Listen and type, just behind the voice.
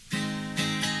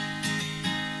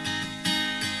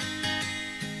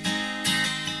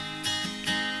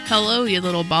Hello, you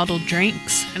little bottled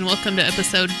drinks, and welcome to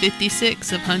episode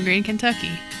 56 of Hungry in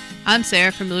Kentucky. I'm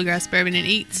Sarah from Bluegrass Bourbon and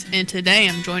Eats, and today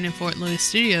I'm joined in Fort Lewis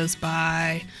Studios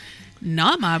by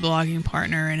not my blogging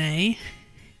partner, Renee,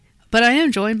 but I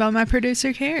am joined by my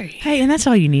producer, Carrie. Hey, and that's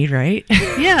all you need, right?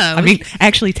 Yeah. I mean,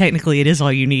 actually, technically, it is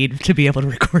all you need to be able to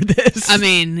record this. I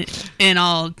mean, in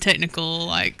all technical,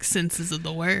 senses of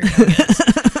the word, I guess.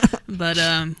 But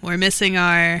we're missing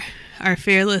our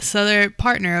fearless other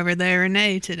partner over there,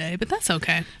 Renee, today, but that's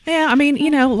okay. Yeah, I mean,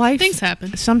 life... Things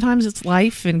happen. Sometimes it's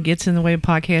life and gets in the way of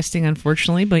podcasting,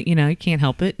 unfortunately, but, you can't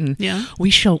help it, and yeah.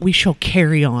 we shall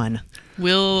carry on.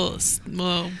 We'll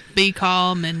be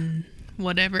calm and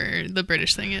whatever the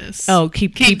British thing is. Oh,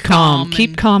 keep calm.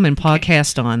 Keep calm and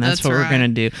podcast on. That's what we're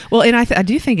going to do. Well, and I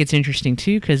do think it's interesting,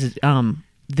 too, because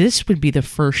this would be the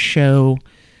first show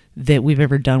that we've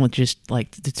ever done with just,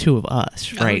 the two of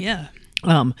us, right? Oh,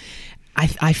 yeah.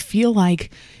 I feel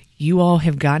like you all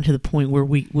have gotten to the point where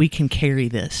we can carry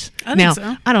this. I think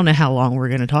so. I don't know how long we're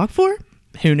going to talk for.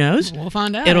 Who knows? We'll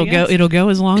find out. It'll go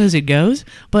as long as it goes.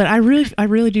 But I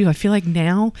really do. I feel like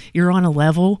now you're on a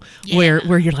level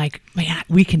where you're like, man,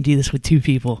 we can do this with two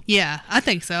people. Yeah, I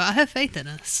think so. I have faith in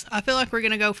us. I feel like we're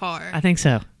going to go far. I think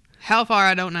so. How far,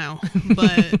 I don't know,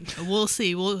 but we'll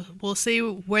see. We'll see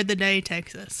where the day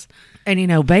takes us.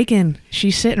 And Bacon,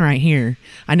 she's sitting right here.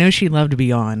 I know she'd love to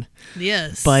be on.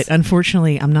 Yes. But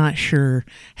unfortunately, I'm not sure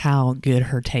how good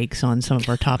her takes on some of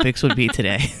our topics would be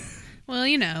today.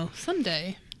 Well,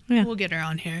 someday we'll get her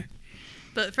on here.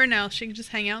 But for now, she can just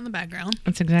hang out in the background.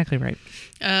 That's exactly right.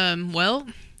 Well,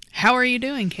 how are you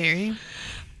doing, Carrie?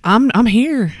 I'm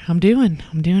here. I'm doing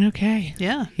okay.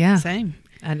 Yeah. Same.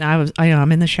 And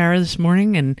I'm in the shower this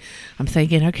morning, and I'm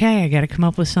thinking, okay, I got to come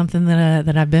up with something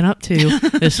that I've been up to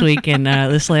this week and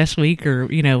this last week, or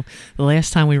the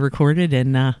last time we recorded,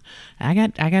 and I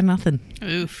got nothing.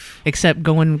 Oof. Except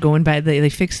going back. They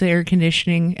fixed the air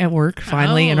conditioning at work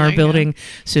finally in our building,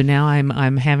 so now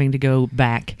I'm having to go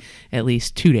back at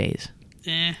least 2 days.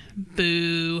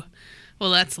 Boo. Well,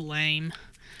 that's lame.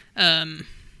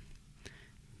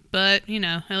 But,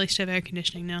 at least you have air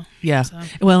conditioning now. Yeah. So,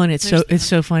 well, and it's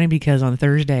so funny because on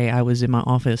Thursday I was in my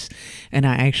office, and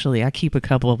I keep a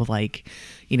couple of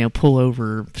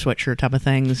pullover sweatshirt type of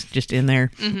things just in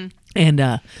there. Mm-hmm. And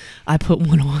I put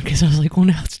one on because I was like, well,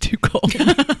 now it's too cold.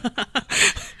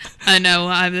 I know.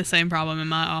 I have the same problem in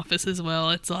my office as well.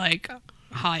 It's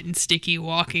hot and sticky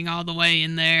walking all the way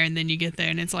in there, and then you get there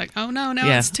and it's like, oh no,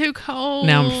 it's too cold.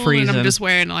 Now I'm freezing. And I'm just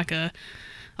wearing like a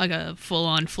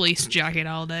full-on fleece jacket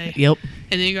all day. Yep.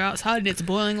 And then you go outside and it's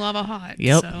boiling lava hot.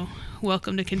 Yep. So,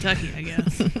 welcome to Kentucky, I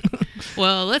guess.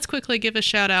 Well, let's quickly give a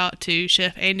shout-out to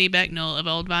Chef Andy Becknell of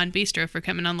Old Vine Bistro for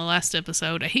coming on the last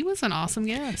episode. He was an awesome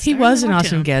guest. He was an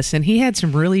awesome guest, and he had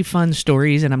some really fun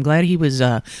stories, and I'm glad he was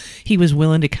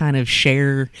willing to kind of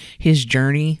share his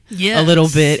journey a little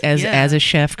bit as a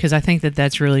chef, because I think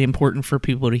that's really important for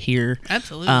people to hear.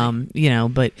 Absolutely.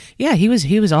 But yeah, he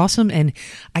was awesome, and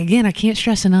again, I can't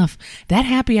stress enough, that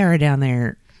happy hour down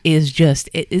there is just,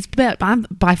 it's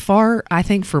by far, I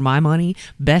think, for my money,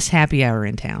 best happy hour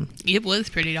in town. It was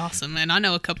pretty awesome, and I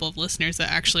know a couple of listeners that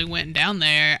actually went down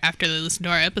there after they listened to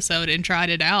our episode and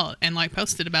tried it out and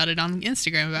posted about it on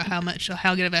Instagram about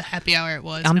how good of a happy hour it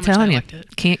was. I'm telling you,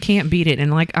 can't beat it.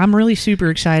 And I'm really super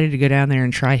excited to go down there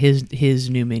and try his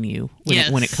new menu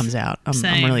when it comes out.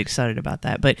 I'm really excited about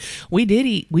that. But we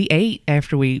ate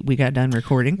after we got done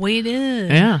recording. We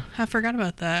did. Yeah, I forgot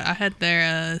about that. I had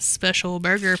their special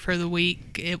burger for the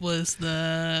week. It was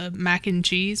the mac and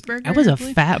cheese burger. That was a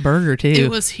fat burger too. It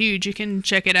was huge. You can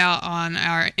check it out on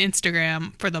our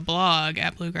Instagram for the blog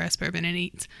at Bluegrass Bourbon and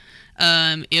Eats.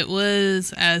 It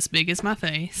was as big as my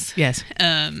face. Yes.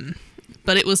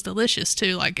 But it was delicious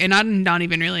too. And I'm not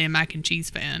even really a mac and cheese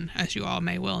fan, as you all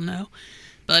may well know.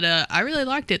 But I really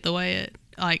liked it the way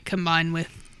it combined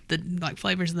with the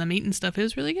flavors of the meat and stuff. It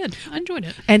was really good. I enjoyed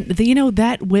it. And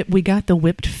we got the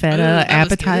whipped feta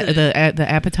appetizer, the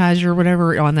appetizer or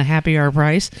whatever on the happy hour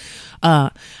price.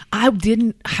 I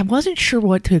wasn't sure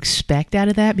what to expect out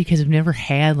of that because I've never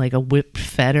had a whipped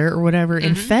feta or whatever. Mm-hmm.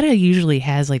 And feta usually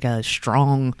has a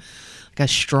strong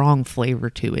flavor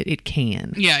to it. It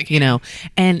can. Yeah, it can.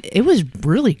 And it was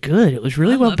really good. It was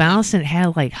really well balanced, and it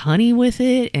had honey with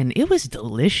it, and it was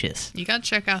delicious. You got to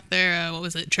check out their, what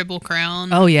was it, Triple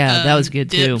Crown? Oh, yeah, that was good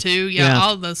dip too. Yeah,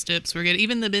 all of those dips were good.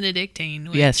 Even the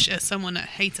Benedictine, which as someone that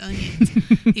hates onions,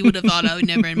 you would have thought I would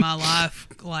never in my life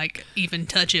even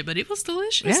touch it, but it was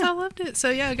delicious. Yeah. I loved it. So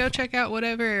yeah, go check out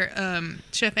whatever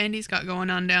Chef Andy's got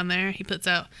going on down there. He puts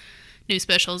out new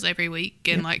specials every week.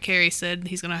 And like Carrie said,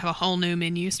 he's going to have a whole new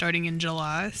menu starting in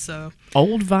July. So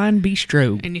Old Vine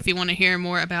Bistro. And if you want to hear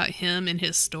more about him and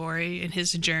his story and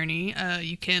his journey,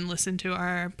 you can listen to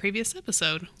our previous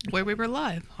episode where we were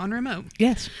live on remote.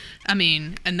 Yes. I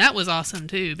mean, and that was awesome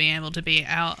too, being able to be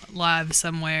out live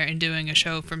somewhere and doing a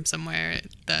show from somewhere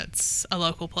that's a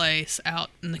local place out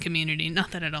in the community.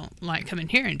 Not that I don't like coming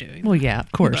here and doing. Well, yeah,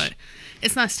 of course. But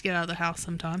it's nice to get out of the house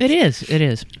sometimes. It is. It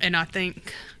is. And I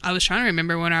think I was trying to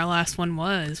remember when our last one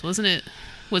was. Wasn't it?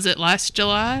 Was it last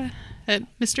July at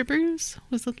Mr. Brews?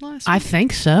 Was it the last one? I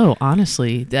think so,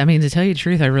 honestly. I mean, to tell you the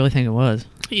truth, I really think it was.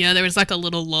 Yeah, there was like a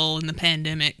little lull in the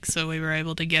pandemic, so we were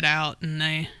able to get out, and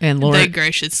they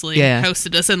graciously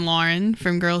hosted us, and Lauren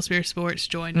from Girls Beer Sports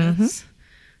joined us.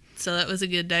 So that was a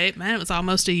good date. Man, it was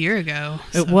almost a year ago.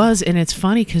 It was, and it's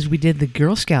funny because we did the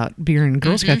Girl Scout beer and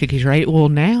Girl Scout cookies, right? Well,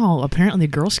 now, apparently,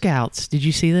 Girl Scouts, did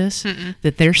you see this?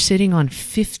 That they're sitting on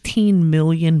 15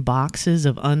 million boxes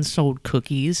of unsold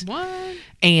cookies. What?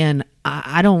 And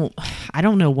I don't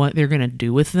know what they're going to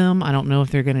do with them. I don't know if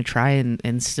they're going to try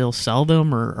and still sell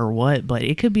them or what, but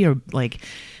it could be a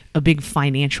big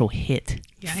financial hit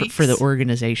for the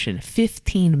organization.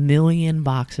 15 million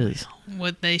boxes.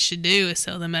 What they should do is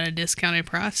sell them at a discounted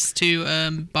price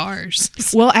to bars.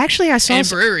 Well, actually, I saw and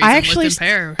breweries. I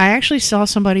actually saw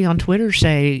somebody on Twitter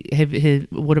say,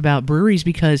 "What about breweries?"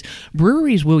 Because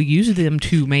breweries will use them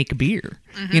to make beer.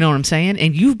 You know what I'm saying?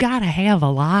 And you've got to have a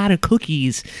lot of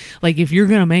cookies. Like if you're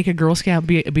going to make a Girl Scout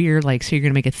beer, like say you're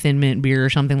going to make a Thin Mint beer or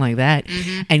something like that,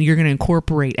 and you're going to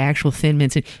incorporate actual Thin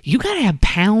Mints, and you got to have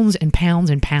pounds and pounds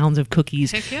and pounds of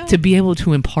cookies to be able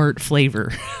to impart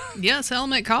flavor. Yeah, sell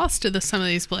them at cost to some of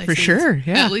these places. For sure,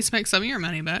 yeah. At least make some of your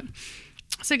money back.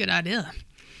 That's a good idea.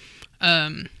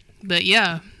 But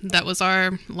yeah, that was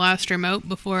our last remote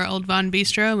before Old Vine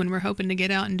Bistro, and we're hoping to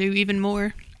get out and do even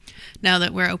more now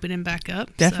that we're opening back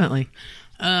up. Definitely.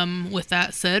 So, with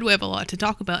that said, we have a lot to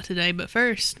talk about today. But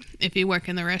first, if you work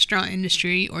in the restaurant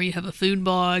industry or you have a food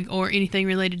blog or anything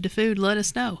related to food, let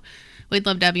us know. We'd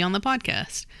love to have you on the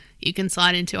podcast. You can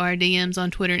slide into our DMs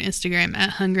on Twitter and Instagram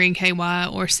at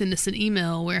HungryNKY or send us an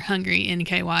email. We're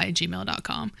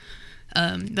hungryNKY@gmail.com.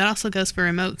 That also goes for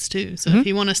remotes too. So if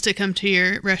you want us to come to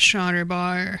your restaurant or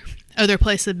bar or other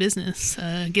place of business,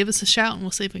 give us a shout and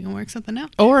we'll see if we can work something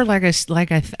out. Or I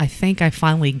think I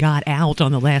finally got out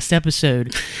on the last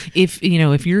episode. If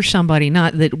you're somebody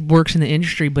not that works in the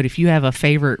industry, but if you have a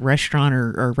favorite restaurant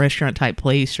or restaurant type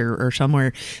place or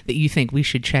somewhere that you think we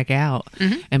should check out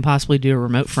and possibly do a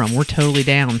remote from, we're totally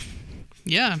down.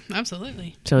 Yeah,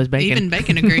 absolutely. So is Bacon. Even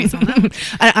Bacon agrees on that.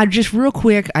 I just real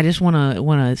quick, I just want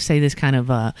to say this kind of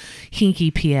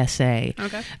hinky PSA.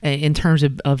 Okay. In terms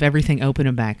of everything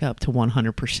opening back up to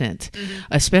 100%,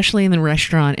 especially in the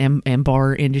restaurant and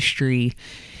bar industry.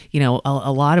 You know,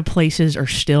 a lot of places are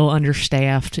still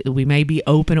understaffed. We may be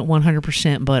open at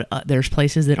 100%, but there's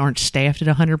places that aren't staffed at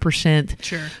 100%.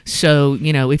 Sure. So,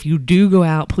 if you do go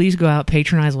out, please go out,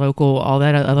 patronize local, all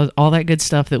that good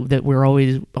stuff that we're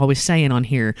always saying on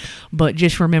here. But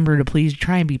just remember to please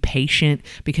try and be patient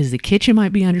because the kitchen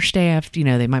might be understaffed.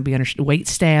 They might be wait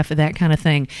staff, that kind of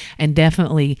thing. And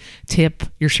definitely tip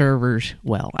your servers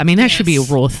well. I mean, that should be a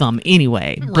rule of thumb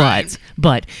anyway. Right.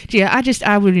 But yeah,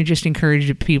 I would just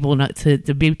encourage people not to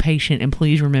be patient, and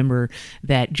please remember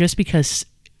that just because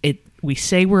we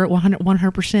say we're at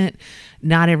 100%,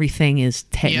 not everything is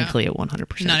technically at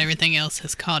 100%. Not everything else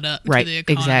has caught up to the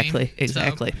economy.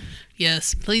 Exactly. So,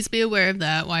 yes, please be aware of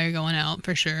that while you're going out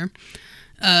for sure.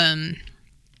 And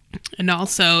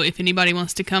also, if anybody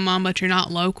wants to come on but you're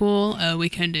not local, we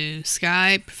can do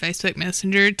Skype, Facebook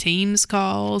Messenger, Teams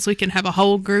calls. We can have a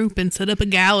whole group and set up a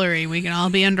gallery. We can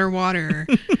all be underwater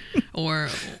or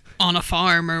on a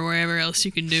farm or wherever else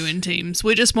you can do in Teams.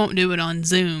 We just won't do it on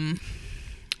Zoom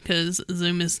because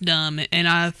Zoom is dumb. And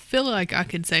I feel like I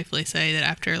could safely say that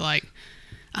after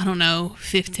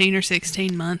 15 or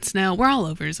 16 months now, we're all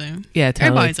over Zoom. Yeah, totally.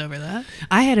 Everybody's over that.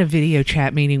 I had a video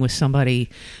chat meeting with somebody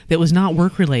that was not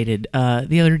work related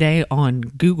the other day on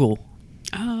Google.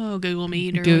 Oh, Google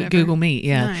Meet or whatever. Google Meet,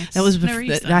 yeah. Nice. That was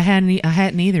I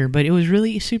hadn't either, but it was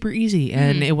really super easy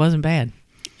and it wasn't bad.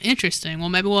 Interesting. Well,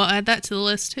 maybe we'll add that to the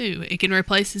list too. It can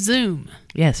replace Zoom.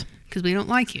 Yes. Because we don't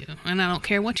like you, and I don't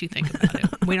care what you think about it.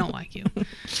 We don't like you.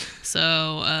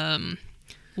 So,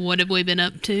 what have we been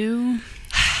up to?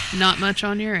 Not much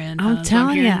on your end. I'm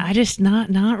telling you, I just not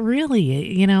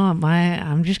really.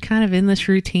 I'm just kind of in this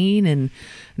routine, and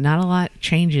not a lot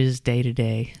changes day to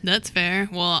day. That's fair.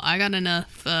 Well, I got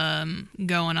enough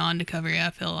going on to cover you,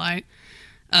 I feel like.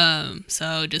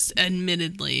 So just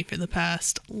admittedly, for the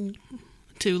past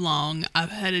too long, I've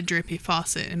had a drippy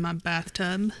faucet in my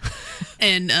bathtub,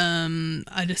 and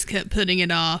I just kept putting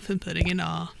it off and putting it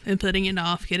off and putting it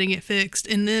off, getting it fixed,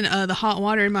 and then the hot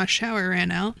water in my shower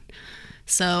ran out,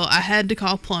 so I had to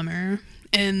call a plumber.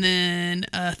 And then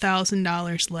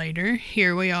 $1,000 later,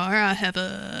 here we are. I have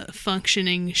a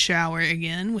functioning shower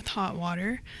again with hot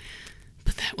water,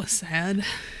 but that was sad.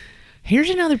 Here's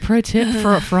another pro tip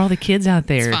for all the kids out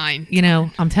there. It's fine. You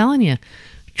know, I'm telling you,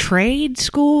 trade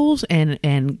schools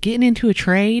and getting into a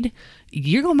trade,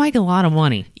 you're going to make a lot of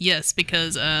money. Yes,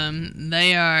 because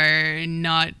they are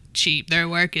not cheap. Their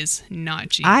work is not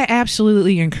cheap. I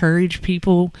absolutely encourage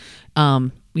people,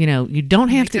 you know, you don't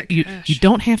have to you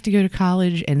don't have to go to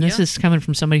college, and this is coming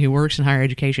from somebody who works in higher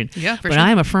education. Yeah, but I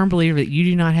am a firm believer that you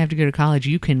do not have to go to college.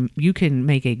 You can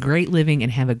make a great living and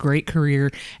have a great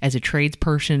career as a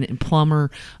tradesperson and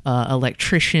plumber,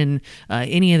 electrician,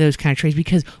 any of those kind of trades,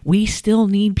 because we still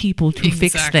need people to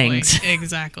fix things.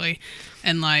 Exactly.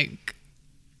 And like,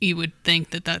 you would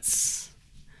think that that's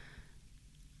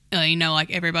you know,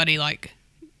 like everybody like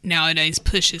nowadays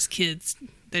pushes kids.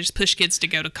 They just push kids to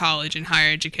go to college and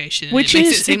higher education. Which it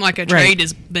makes it seem like a trade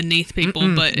is beneath people,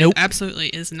 but nope. It absolutely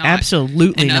is not.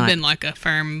 Absolutely and not. I've been like a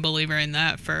firm believer in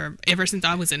that for ever since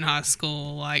I was in high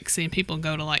school. Like seeing people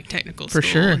go to like technical school. For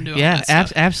sure, and do all that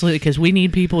stuff. Absolutely, because we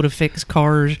need people to fix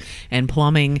cars and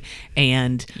plumbing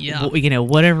and you know,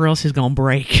 whatever else is going to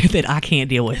break that I can't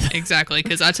deal with. Exactly,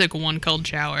 because I took one cold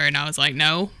shower and I was like,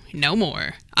 no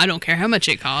more. I don't care how much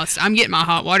it costs. I'm getting my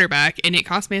hot water back, and it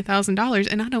cost me $1,000,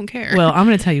 and I don't care. Well, I'm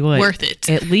going to tell you what. Worth it.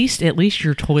 At least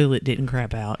your toilet didn't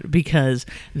crap out, because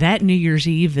that New Year's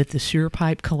Eve that the sewer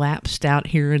pipe collapsed out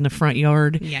here in the front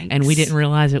yard, Yikes. and we didn't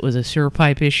realize it was a sewer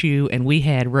pipe issue, and we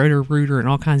had Roto-Rooter and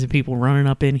all kinds of people running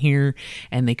up in here,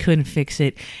 and they couldn't fix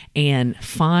it, and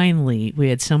finally we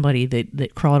had somebody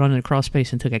that crawled onto the crawl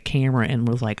space and took a camera and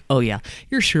was like, oh yeah,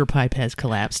 your sewer pipe has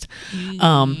collapsed.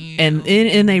 And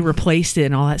they replaced it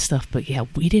and all that stuff, but yeah,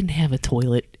 we didn't have a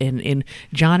toilet, and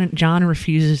John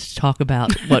refuses to talk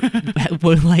about what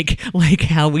like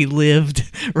how we lived,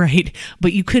 right?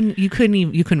 But you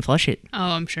couldn't flush it. Oh,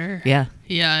 I'm sure. Yeah,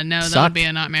 no, that Sucked. would be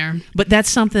a nightmare. But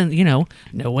that's something, you know,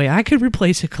 no way I could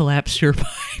replace a collapsed sewer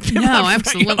pipe in my No, front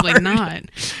absolutely yard.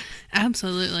 not.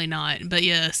 Absolutely not. But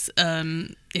yes,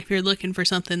 if you're looking for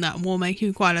something that will make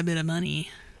you quite a bit of money,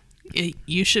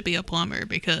 you should be a plumber,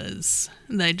 because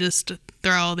they just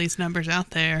throw all these numbers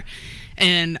out there,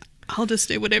 and I'll just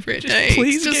do whatever it takes.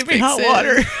 Please just give me hot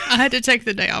water. I had to take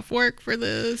the day off work for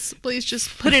this. Please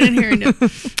just put it in here. And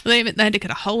they had to cut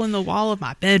a hole in the wall of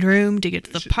my bedroom to get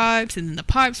to the pipes, and then the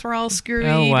pipes were all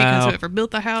screwy because whoever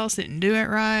built the house didn't do it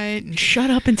right. And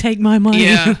Shut up and take my money.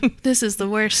 yeah, this is the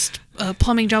worst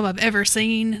plumbing job I've ever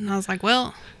seen. And I was like,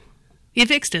 well, you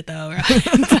fixed it though, right?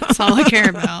 That's all I care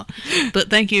about. But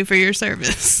thank you for your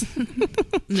service,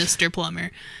 Mr.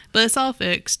 Plumber. But it's all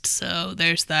fixed, so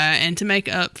there's that. And to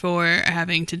make up for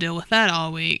having to deal with that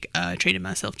all week, I treated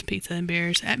myself to pizza and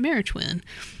beers at Marriage Twin,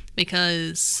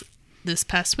 because this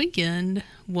past weekend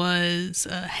was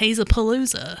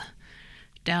Hazapalooza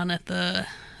down at the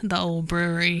old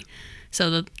brewery.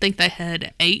 So I think they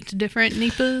had 8 different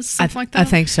NEPAs, something like that. I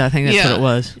think so. I think that's what it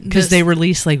was. Because they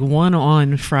released like 1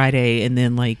 on Friday and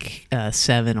then like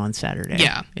 7 on Saturday.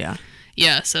 Yeah. Yeah.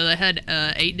 Yeah, so they had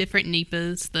 8 different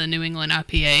NEPAs, the New England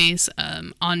IPAs,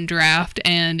 on draft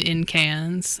and in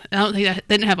cans. I don't think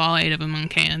they didn't have all 8 of them on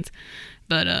cans,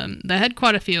 but they had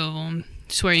quite a few of them,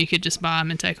 just where you could just buy them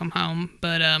and take them home.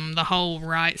 But the whole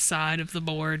right side of the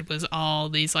board was all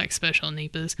these like special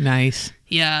NEPAs. Nice.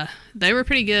 Yeah, they were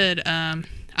pretty good. I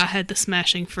had the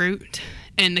smashing fruit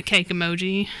and the cake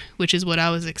emoji, which is what I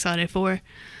was excited for.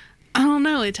 I don't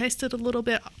know, it tasted a little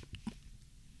bit...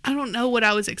 I don't know what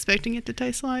I was expecting it to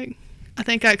taste like. I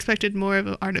think I expected more of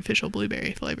an artificial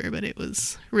blueberry flavor, but it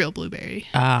was real blueberry.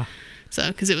 Ah. So,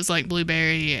 because it was like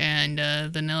blueberry and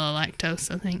vanilla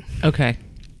lactose, I think. Okay.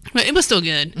 But it was still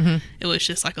good. Mm-hmm. It was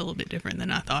just like a little bit different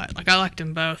than I thought. Like, I liked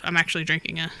them both. I'm actually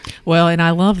drinking a... Well, and I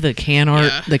love the can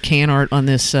art on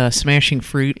this smashing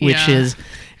fruit, which is...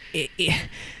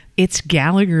 It's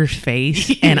Gallagher's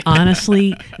face, and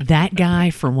honestly, that guy,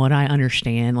 from what I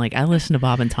understand, like, I listen to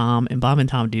Bob and Tom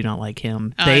do not like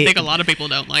him. I think a lot of people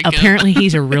don't like him. Apparently,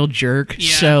 he's a real jerk,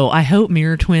 so I hope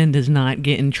Mirror Twin does not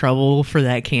get in trouble for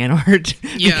that can art,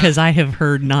 because I have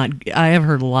heard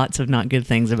lots of not good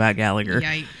things about Gallagher.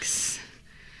 Yikes.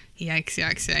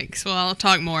 Well, I'll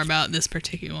talk more about this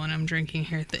particular one I'm drinking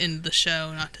here at the end of the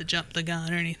show, not to jump the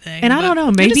gun or anything. And I don't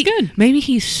know, maybe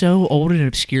he's so old and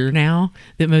obscure now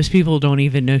that most people don't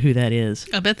even know who that is.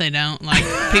 I bet they don't. Like,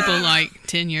 people like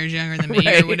 10 years younger than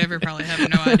me or whatever probably have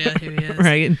no idea who he is.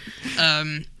 Right.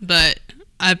 But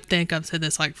I think I've said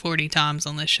this like 40 times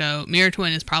on this show. Mirror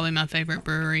Twin is probably my favorite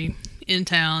brewery in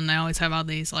town. They always have all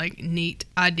these like neat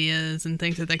ideas and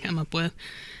things that they come up with.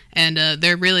 And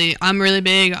I'm really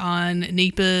big on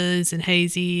NEPAs and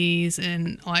hazies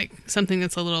and like something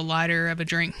that's a little lighter of a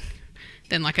drink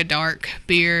than like a dark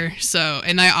beer. So,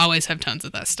 and they always have tons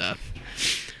of that stuff.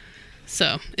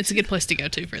 So it's a good place to go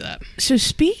to for that. So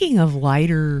speaking of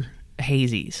lighter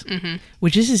hazies,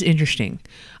 which this is interesting,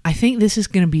 I think this is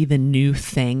going to be the new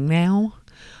thing now.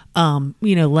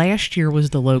 Last year was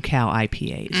the low-cal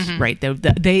IPAs, right?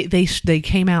 They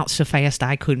came out so fast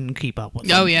I couldn't keep up with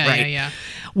them. Oh, yeah, right? yeah.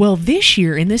 Well, this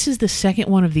year, and this is the second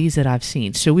one of these that I've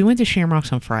seen. So we went to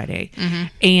Shamrocks on Friday,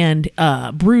 and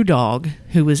Brewdog,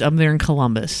 who was up there in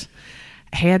Columbus,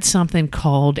 had something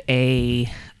called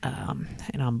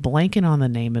and I'm blanking on the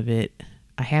name of it.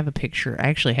 I have a picture. I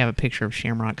actually have a picture of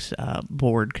Shamrock's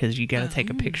board because you got to take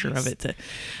a picture of it.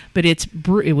 But it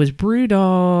was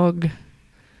Brewdog.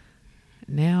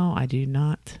 Now I do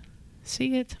not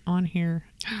see it on here.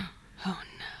 Oh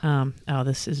no.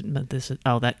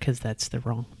 Because that's the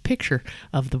wrong picture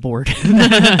of the board.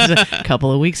 That was a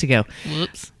couple of weeks ago.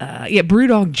 Whoops.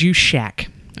 Brewdog Juice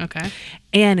Shack. Okay.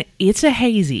 And it's a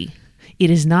hazy. It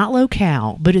is not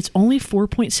low-cal, but it's only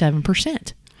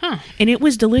 4.7%. Huh. And it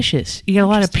was delicious. You got a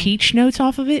lot of peach notes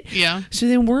off of it. Yeah. So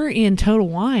then we're in Total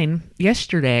Wine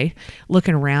yesterday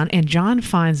looking around, and John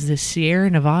finds this Sierra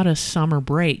Nevada Summer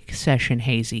Break Session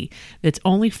Hazy that's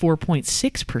only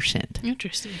 4.6%.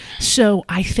 Interesting. So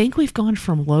I think we've gone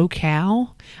from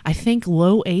low-cal. I think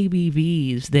low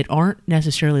ABVs that aren't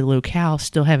necessarily low-cal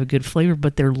still have a good flavor,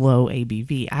 but they're low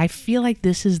ABV. I feel like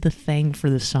this is the thing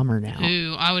for the summer now.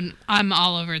 Ooh, I'm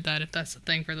all over that if that's the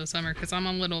thing for the summer, because I'm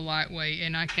a little lightweight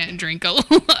and I can't drink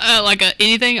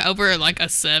anything over like a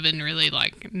 7 really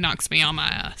like knocks me on my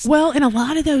ass. Well, and a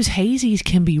lot of those hazies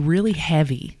can be really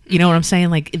heavy. You know what I'm saying?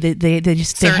 Like they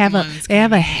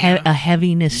have a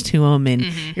heaviness to them, and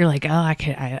you're like, oh,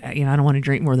 I don't want to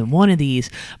drink more than one of these.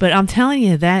 But I'm telling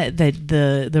you that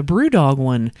the Brewdog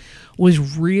one was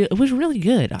really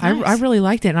good. Nice. I really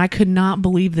liked it, and I could not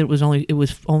believe that it was only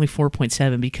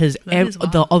 4.7 because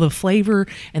all the flavor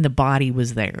and the body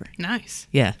was there. Nice.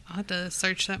 Yeah, I'll have to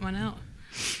search that one out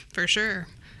for sure.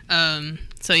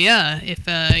 So yeah, if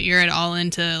you're at all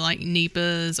into like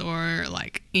NEPAs or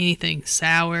like anything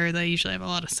sour, they usually have a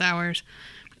lot of sours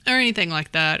or anything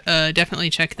like that. Definitely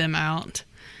check them out.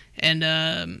 And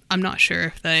I'm not sure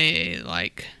if they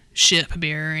like ship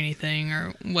beer or anything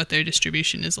or what their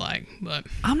distribution is like, but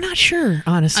I'm not sure,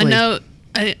 honestly. I know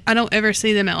I don't ever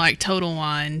see them at like Total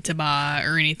Wine to buy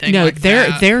or anything. No, like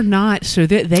they're not. So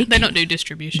they don't do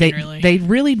distribution really. They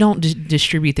really don't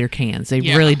distribute their cans. They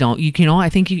really don't. You can I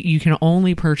think you can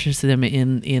only purchase them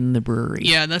in the brewery.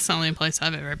 Yeah, that's the only place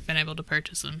I've ever been able to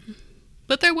purchase them.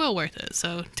 But they're well worth it.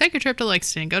 So take a trip to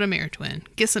Lexington, go to Mirror Twin,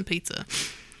 get some pizza.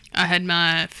 I had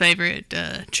my favorite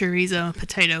chorizo and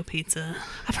potato pizza.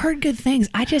 I've heard good things.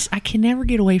 I can never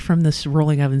get away from this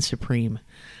Rolling Oven Supreme.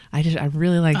 I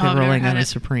really like the Rolling Oven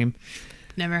Supreme.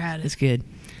 Never had it. It's good.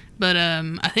 But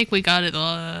I think we got it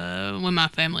when my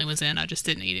family was in. I just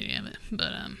didn't eat any of it.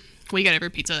 But we got every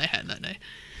pizza they had that day.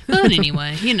 But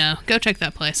anyway, go check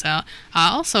that place out.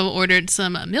 I also ordered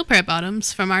some meal prep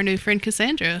items from our new friend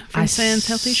Cassandra from Sans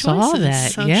Healthy Choices.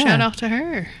 That, so shout out to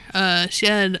her.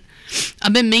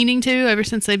 I've been meaning to ever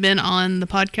since they've been on the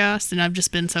podcast, and I've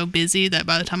just been so busy that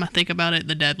by the time I think about it,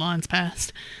 the deadline's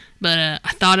passed. But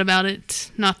I thought about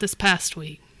it, not this past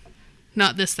week.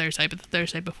 Not this Thursday, but the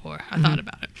Thursday before. I thought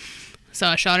about it. So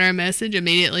I shot her a message,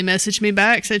 immediately messaged me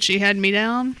back, said she had me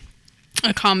down,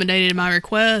 accommodated my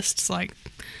requests, like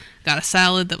got a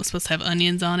salad that was supposed to have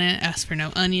onions on it, asked for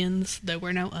no onions. There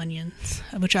were no onions,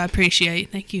 which I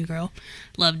appreciate. Thank you, girl.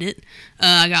 Loved it.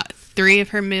 I got 3 of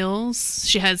her meals.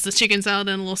 She has the chicken salad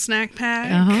in a little snack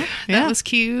pack. That was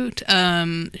cute.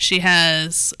 She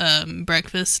has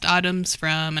breakfast items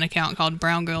from an account called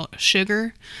Brown Girl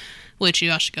Sugar, which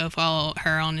you all should go follow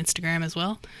her on Instagram as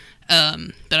well.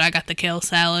 But I got the kale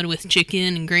salad with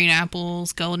chicken and green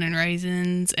apples, golden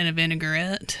raisins, and a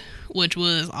vinaigrette, which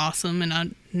was awesome. And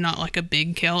I'm not like a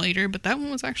big kale eater, but that one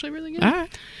was actually really good. All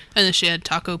right. And then she had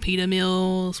taco pita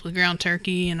meals with ground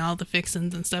turkey and all the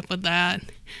fixings and stuff with that.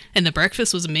 And the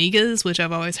breakfast was migas, which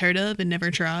I've always heard of and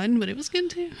never tried, but it was good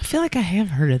too. I feel like I have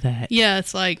heard of that. Yeah,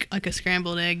 it's like a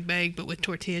scrambled egg bag, but with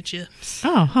tortilla chips.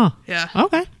 Oh, huh. Yeah.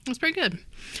 Okay. It's pretty good.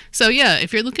 So yeah,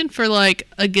 if you're looking for like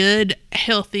a good,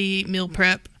 healthy meal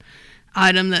prep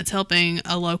item that's helping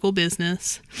a local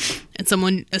business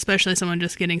and especially someone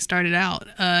just getting started out,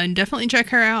 and definitely check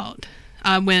her out.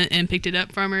 I went and picked it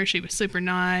up from her. She was super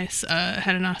nice.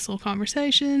 Had a nice little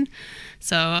conversation.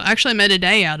 So I actually made a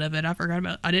day out of it.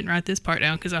 I didn't write this part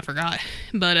down because I forgot.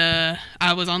 But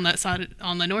I was on that side,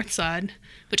 on the north side,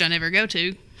 which I never go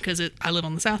to because I live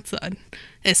on the south side.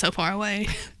 It's so far away.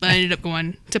 But I ended up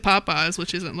going to Popeyes,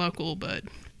 which isn't local, but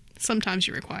sometimes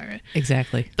you require it.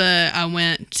 Exactly. But I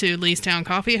went to Leestown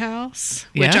Coffee House,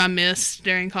 which I missed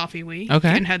during Coffee Week. Okay.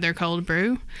 And had their cold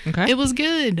brew. Okay. It was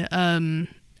good.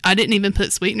 I didn't even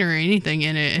put sweetener or anything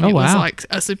in it. And it was like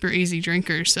a super easy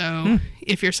drinker. So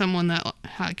if you're someone that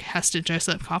has to dress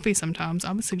up coffee sometimes,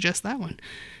 I would suggest that one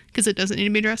because it doesn't need to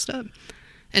be dressed up.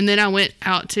 And then I went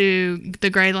out to the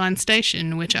Gray Line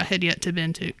station, which I had yet to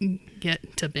go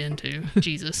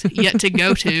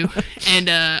to.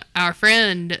 And our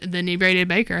friend, the Inebriated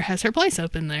Baker, has her place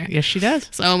open there. Yes, she does.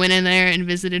 So I went in there and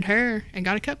visited her and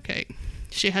got a cupcake.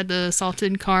 She had the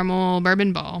salted caramel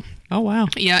bourbon ball. Oh, wow.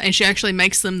 Yeah, and she actually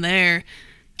makes them there,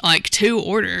 like, to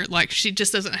order. Like, she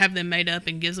just doesn't have them made up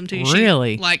and gives them to you.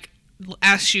 Really? She, like,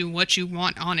 asks you what you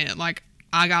want on it. Like,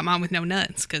 I got mine with no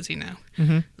nuts because, the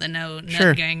no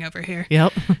nut gang over here.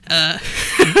 Yep.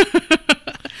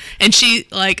 And she,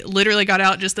 like, literally got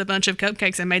out just a bunch of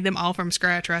cupcakes and made them all from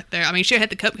scratch right there. I mean, she had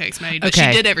the cupcakes made, but she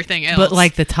did everything else. But,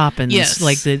 like, the toppings, yes.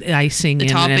 like the icing the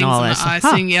and toppings all and that the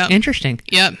stuff. icing, yep. Interesting.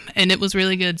 Yep, and it was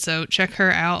really good, so check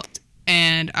her out.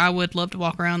 And I would love to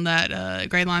walk around that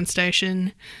Gray Line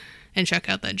station and check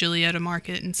out that Julietta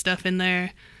Market and stuff in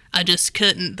there. I just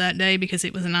couldn't that day because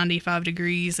it was 95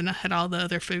 degrees and I had all the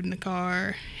other food in the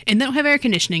car. And they don't have air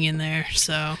conditioning in there,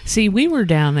 so. See, we were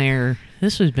down there.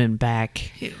 This has been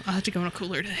back. Ew, I have to go on a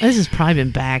cooler day. This has probably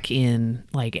been back in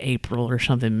like April or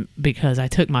something because I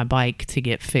took my bike to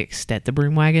get fixed at the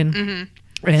Broom Wagon. Mm-hmm.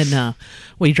 And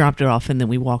we dropped it off, and then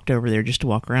we walked over there just to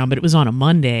walk around. But it was on a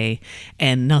Monday,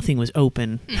 and nothing was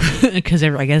open because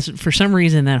I guess for some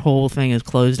reason that whole thing is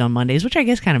closed on Mondays, which I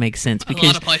guess kind of makes sense because a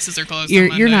lot of places are closed. You're on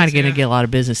Mondays, not going to get a lot of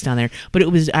business down there. But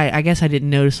it was I guess I didn't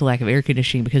notice the lack of air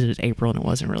conditioning because it was April and it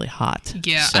wasn't really hot.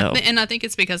 Yeah, so. and I think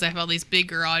it's because they have all these big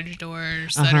garage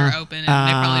doors that are open, and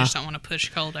they probably just don't want to push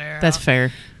cold air. That's out.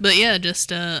 fair. But yeah,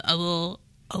 just a little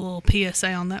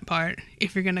PSA on that part.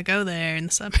 If you're going to go there in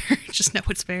the summer, just know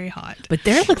it's very hot. But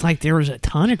there looked like there was a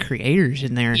ton of creators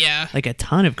in there. Yeah. Like a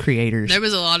ton of creators. There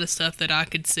was a lot of stuff that I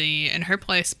could see. And her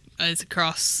place is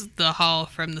across the hall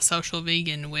from the Social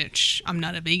Vegan, which I'm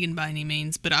not a vegan by any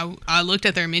means. But I looked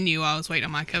at their menu while I was waiting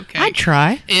on my cupcake. I'd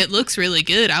try. It looks really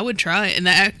good. I would try it. And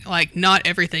that, like, not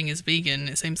everything is vegan.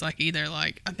 It seems like either.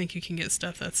 Like, I think you can get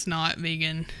stuff that's not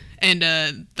vegan. And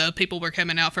the people were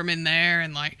coming out from in there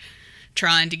and, like,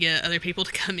 trying to get other people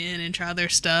to come in and try their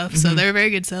stuff. So they're a very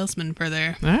good salesman for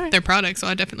their products. So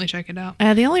I definitely check it out.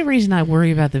 The only reason I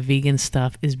worry about the vegan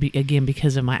stuff is again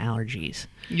because of my allergies.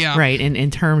 Yeah. Right. And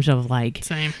in terms of like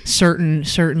Same. certain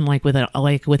with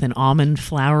an almond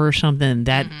flour or something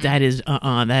that is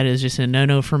just a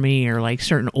no for me, or like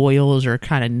certain oils or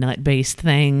kind of nut based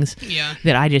things. Yeah.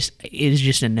 That it is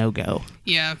just a no go.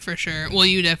 Yeah, for sure. Well,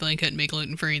 you definitely couldn't be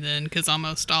gluten free then, because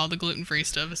almost all the gluten free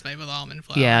stuff is made with almond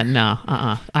flour. Yeah, no,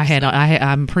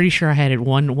 I'm pretty sure I had it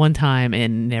one time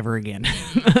and never again,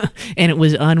 and it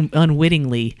was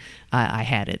unwittingly I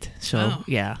had it. So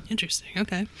yeah, interesting.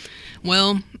 Okay,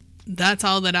 well, that's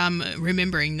all that I'm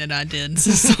remembering that I did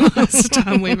since the last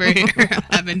time we were here.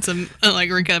 Having some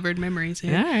recovered memories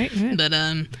here. All right, good. But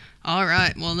all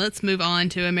right. Well, let's move on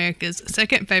to America's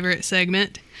second favorite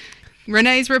segment.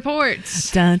 Renee's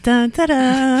Reports. Dun, dun, dun,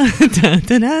 dun. Dun,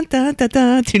 dun, dun, dun, dun,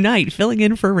 dun. Tonight, filling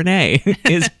in for Renee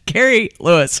is Carrie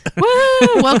Lewis.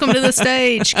 Woo! Welcome to the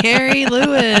stage, Carrie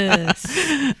Lewis.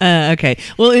 Okay.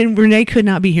 Well, and Renee could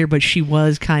not be here, but she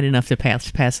was kind enough to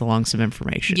pass along some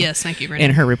information. Yes, thank you, Renee.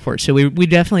 In her report. So we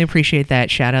definitely appreciate that.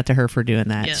 Shout out to her for doing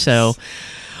that. Yes. So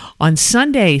on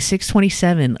Sunday,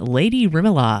 6/27, Lady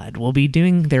Remoulade will be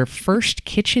doing their first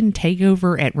kitchen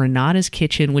takeover at Renata's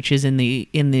Kitchen, which is in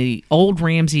the old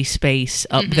Ramsey space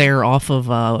up there off of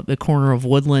the corner of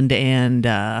Woodland and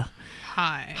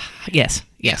Hi. Yes.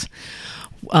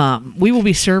 We will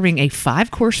be serving a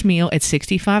 5-course meal at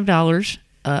 $65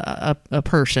 a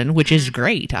person, which is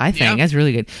great. I think that's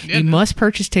really good. Yeah, you must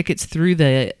purchase tickets through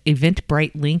the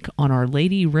Eventbrite link on our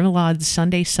Lady Remoulade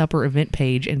Sunday Supper event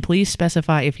page, and please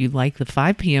specify if you'd like the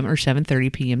 5 p.m. or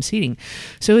 7:30 p.m. seating,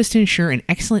 so as to ensure an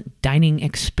excellent dining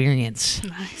experience.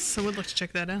 Nice. I would like to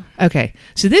check that out. Okay,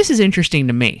 so this is interesting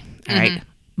to me. All right.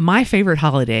 My favorite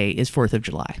holiday is 4th of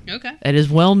July. Okay. It is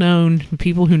well known.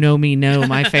 People who know me know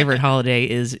my favorite holiday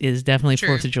is definitely True.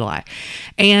 4th of July.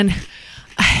 And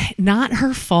not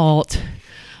her fault,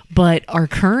 but our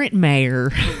current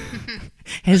mayor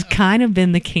has kind of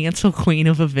been the cancel queen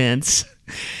of events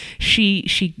She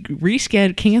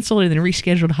canceled and then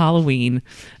rescheduled Halloween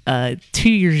 2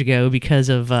 years ago because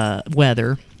of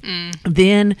weather.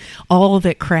 Then all of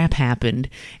that crap happened,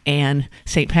 and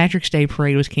St. Patrick's Day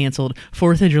parade was canceled.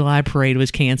 4th of July parade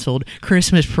was canceled.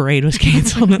 Christmas parade was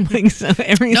canceled, and like so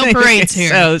everything. No parades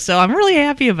here. So I'm really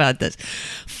happy about this.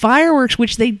 Fireworks,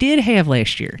 which they did have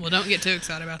last year. Well, don't get too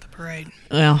excited about the parade.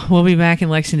 Well, we'll be back in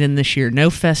Lexington this year.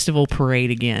 No festival parade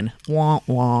again. Wah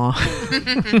wah.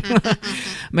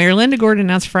 Mayor Linda Gordon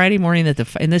announced Friday morning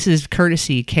that and this is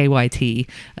courtesy KYT.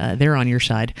 They're on your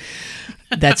side.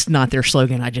 That's not their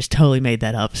slogan. I just totally made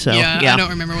that up. So yeah. I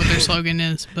don't remember what their slogan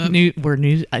is, but where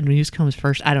news comes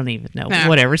first. I don't even know. Nah.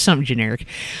 Whatever, it's something generic.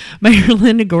 Mayor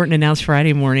Linda Gordon announced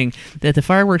Friday morning that the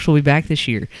fireworks will be back this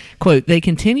year. Quote: "They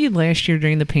continued last year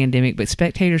during the pandemic, but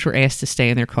spectators were asked to stay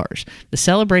in their cars. The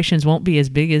celebrations won't be as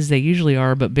big as they usually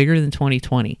are, but bigger than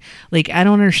 2020. Like, I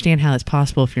don't understand how that's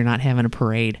possible if you're not having a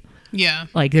parade. Yeah,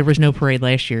 like there was no parade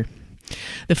last year."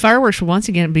 The fireworks will once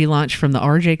again be launched from the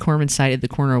R.J. Corman site at the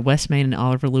corner of West Main and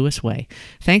Oliver Lewis Way.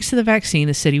 Thanks to the vaccine,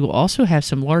 the city will also have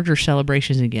some larger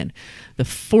celebrations again. The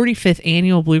 45th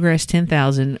annual Bluegrass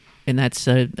 10,000, and that's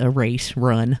a race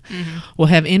run, will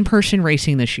have in-person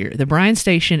racing this year. The Bryan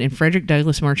Station and Frederick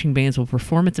Douglass marching bands will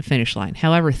perform at the finish line.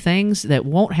 However, things that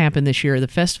won't happen this year are the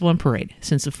festival and parade.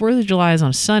 Since the 4th of July is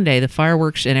on Sunday, the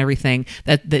fireworks and everything,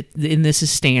 and this is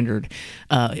standard,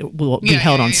 will be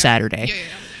held on Saturday. Yeah.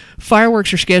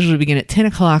 Fireworks are scheduled to begin at 10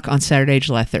 o'clock on Saturday,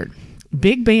 July 3rd.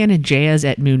 Big band and jazz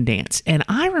at Moon Dance. And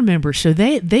I remember, so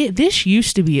this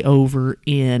used to be over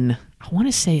in, I want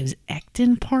to say it was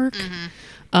Ecton Park.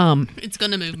 It's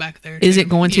going to move back there. Is it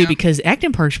going to? Because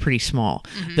Ecton Park's pretty small.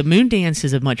 The Moon Dance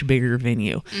is a much bigger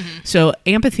venue. So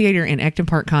Amphitheater and Ecton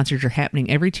Park concerts are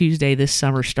happening every Tuesday this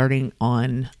summer, starting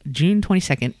on June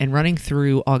 22nd and running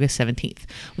through August 17th,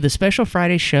 with a special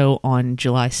Friday show on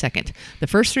July 2nd. The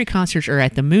first 3 concerts are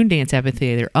at the Moon Dance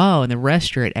Amphitheater. Oh, and the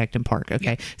rest are at Ecton Park.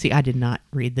 Okay. See, I did not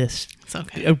read this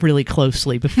really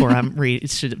closely before I'm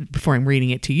reading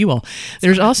it to you all.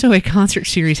 There's also a concert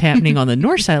series happening on the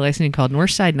north side of Lexington called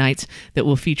Northside Nights that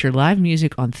will feature live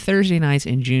music on Thursday nights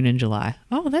in June and July.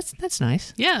 Oh, that's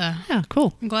nice. Yeah,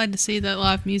 cool. I'm glad to see that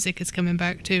live music is coming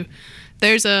back too.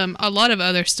 There's a lot of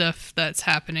other stuff that's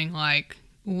happening like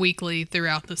weekly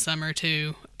throughout the summer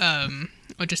too. I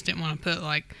just didn't want to put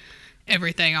like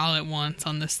everything all at once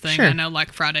on this thing. Sure. I know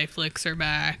like Friday flicks are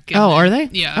back. Are they?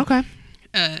 Yeah. Okay.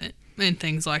 And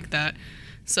things like that.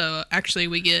 So actually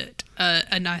we get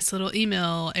a nice little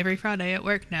email every Friday at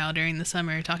work now during the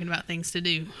summer talking about things to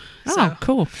do. Oh,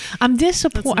 cool. I'm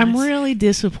disappointed. Nice. I'm really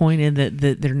disappointed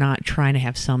that they're not trying to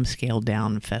have some scaled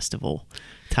down festival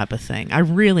type of thing. I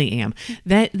really am.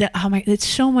 It's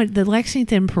so much. The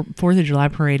Lexington 4th of July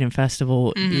parade and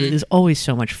festival is always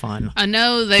so much fun. I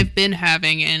know they've been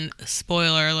having, and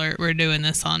spoiler alert, we're doing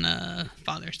this on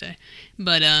Father's Day,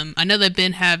 but I know they've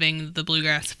been having the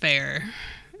Bluegrass Fair.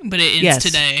 But it ends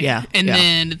today. Yeah. And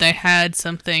then they had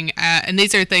something and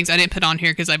these are things I didn't put on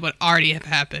here because they would already have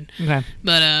happened. Okay.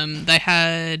 But they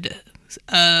had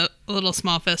a little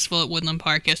small festival at Woodland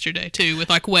Park yesterday too, with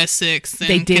like West Sixth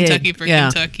and Kentucky for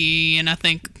Kentucky, and I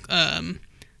think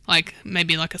like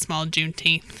maybe like a small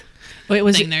Juneteenth. Well, it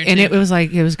was, and it was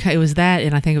that,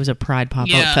 and I think it was a Pride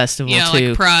pop-up festival too.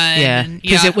 Like Pride.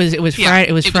 Because it was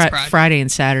Friday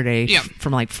and Saturday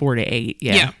from like 4 to 8.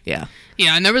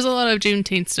 Yeah, and there was a lot of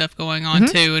Juneteenth stuff going on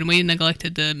too, and we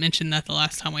neglected to mention that the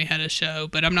last time we had a show,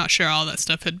 but I'm not sure all that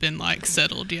stuff had been like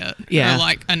settled yet, or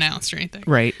like announced or anything.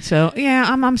 Right. So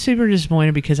I'm super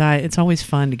disappointed because it's always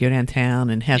fun to go downtown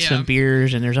and have some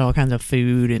beers, and there's all kinds of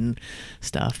food and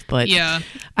stuff. But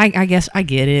I guess I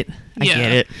get it. I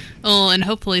get it. Well, and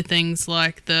hopefully things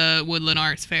like the Woodland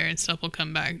Arts Fair and stuff will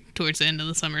come back towards the end of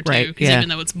the summer too. Because even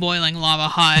though it's boiling lava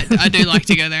hot, I do like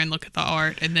to go there and look at the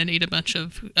art and then eat a bunch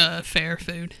of fair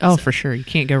food. Oh, for sure. You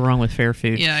can't go wrong with fair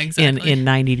food. Yeah, exactly. In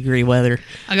 90-degree weather.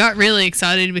 I got really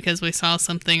excited because we saw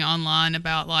something online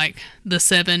about like the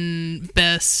 7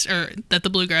 best, or that the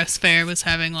Bluegrass Fair was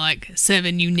having like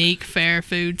 7 unique fair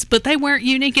foods, but they weren't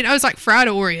unique. And I was like fried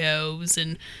Oreos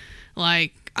and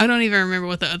like, I don't even remember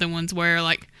what the other ones were,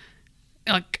 like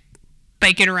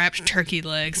bacon wrapped turkey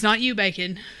legs. Not you,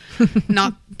 bacon.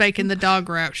 Not bacon the dog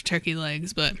wrapped turkey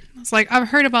legs, but it's like, I've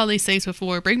heard of all these things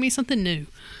before. Bring me something new.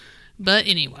 But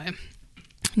anyway,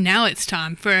 now it's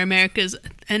time for America's,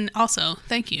 and also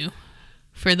thank you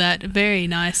for that very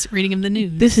nice reading of the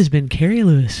news. This has been Carrie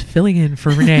Lewis filling in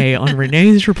for Renee on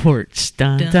Renee's Reports.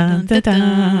 Dun, dun, dun,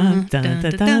 dun, dun, dun,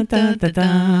 dun, dun, dun, dun,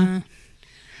 dun.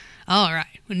 All right.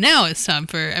 Well, now it's time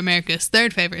for America's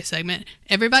third favorite segment,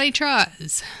 Everybody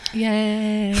Tries.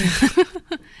 Yay.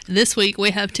 This week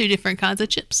we have 2 different kinds of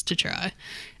chips to try.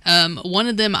 One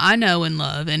of them I know and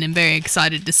love, and am very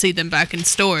excited to see them back in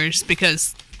stores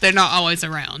because they're not always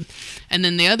around. And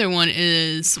then the other one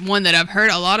is one that I've heard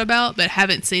a lot about, but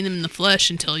haven't seen them in the flesh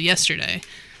until yesterday.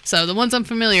 So the ones I'm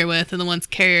familiar with and the ones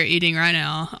Carrie are eating right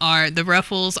now are the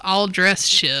Ruffles All Dress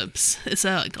Chips. It's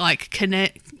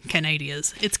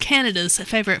Canada's. It's Canada's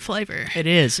favorite flavor. It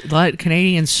is. But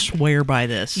Canadians swear by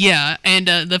this. Yeah, and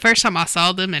the first time I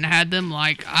saw them and had them,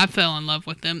 like, I fell in love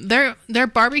with them. They're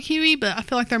barbecue-y, but I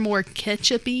feel like they're more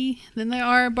ketchup-y than they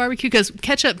are barbecue, because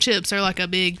ketchup chips are like a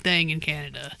big thing in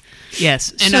Canada.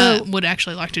 Yes. And I would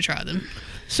actually like to try them.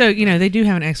 So, they do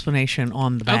have an explanation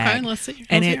on the bag. Okay, let's see.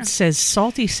 And it says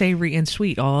salty, savory, and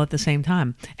sweet all at the same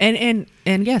time. And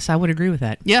yes, I would agree with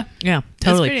that. Yeah. Yeah,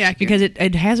 totally. That's pretty accurate. Because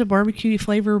it has a barbecue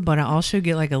flavor, but I also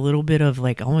get like a little bit of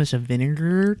like almost a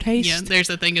vinegar taste. Yeah, there's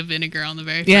a thing of vinegar on the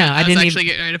very front. Yeah, I was actually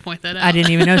getting ready to point that out. I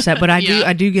didn't even notice that, but Yeah.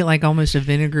 I do get like almost a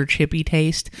vinegar chippy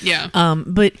taste. Yeah.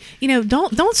 But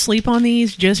don't sleep on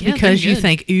these just Yeah, because they're you good.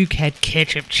 think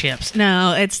ketchup chips.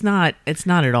 No, it's not. It's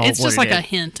not at all. It's what just it like is. a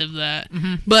hint of that.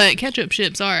 But ketchup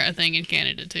chips are a thing in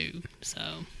Canada too. So,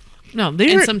 No, and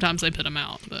these sometimes they put them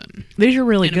out, but are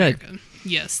really in good. America.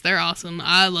 Yes, they're awesome.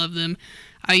 I love them.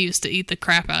 I used to eat the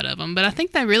crap out of them, but I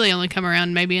think they really only come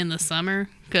around maybe in the summer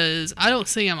because I don't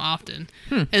see them often.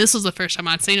 And this was the first time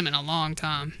I'd seen them in a long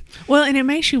time. Well, and it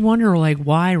makes you wonder, like,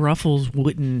 why Ruffles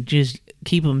wouldn't just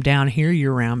keep them down here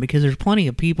year round, because there's plenty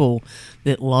of people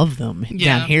that love them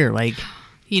down here. Like,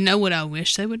 You know what I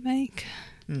wish they would make?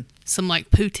 Some like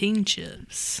poutine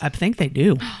chips. I think they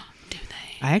do. Do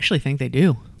they? I actually think they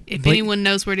do. If But anyone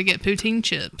knows where to get poutine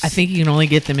chips, I think you can only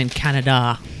get them in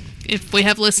Canada. if we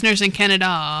have listeners in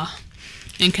Canada,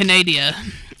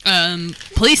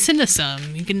 please send us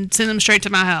some. You can send them straight to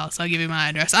my house. I'll give you my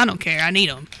address. I don't care. I need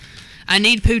them. I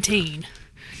need poutine.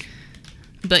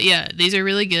 But yeah, these are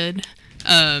really good.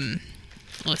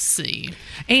 Let's see.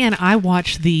 And I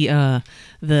watched the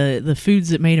Foods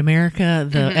That Made America,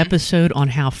 the episode on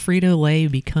how Frito-Lay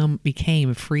became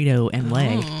Frito and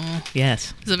Lay. Oh,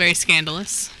 Yes, it's a very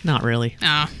scandalous. not really.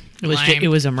 Oh, It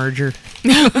was a merger.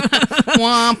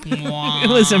 Womp womp. It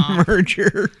was a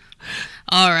merger.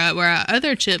 All right, well, our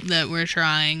other chip that we're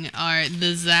trying are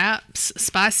the Zapp's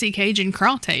Spicy Cajun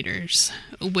Craw Taters,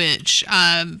 which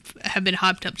have been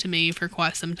hyped up to me for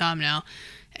quite some time now.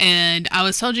 And I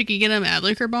was told you could get them at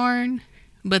Liquor Barn,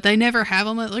 but they never have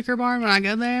them at Liquor Barn when I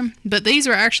go there. But these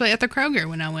were actually at the Kroger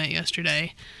when I went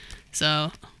yesterday.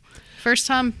 So, first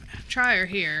time trier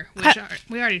here, which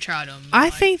we already tried them. I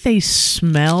think they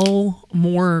smell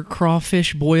more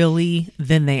crawfish boily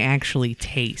than they actually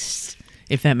taste,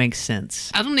 if that makes sense.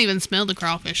 I don't even smell the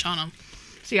crawfish on them.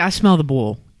 See, I smell the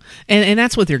boil. And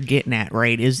that's what they're getting at,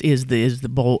 right? Is the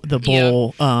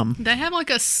bowl Yeah. They have like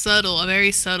a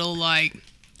very subtle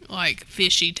like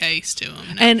fishy taste to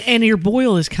them. and your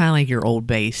boil is kind of like your Old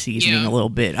Bay seasoning Yeah. a little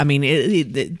bit. I mean,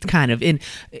 it kind of. And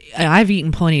I've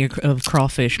eaten plenty of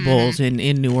crawfish bowls in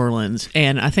New Orleans,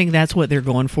 and I think that's what they're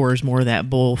going for, is more of that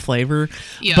bowl flavor.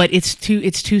 Yeah. But it's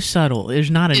too subtle.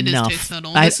 There's not It enough. is too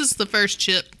subtle. This is the first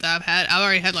chip that I've had. I've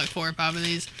already had like 4 or 5 of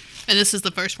these, and this is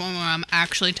the first one where I'm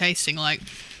actually tasting like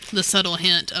the subtle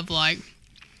hint of like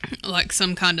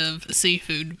some kind of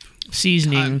seafood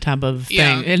seasoning type of thing.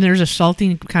 yeah. And there's a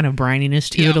salty kind of brininess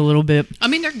to it Yeah. a little bit. I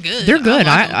mean, they're good. They're good.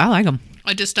 I I like them.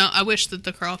 I just don't. I wish that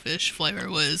the crawfish flavor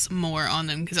was more on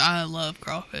them because I love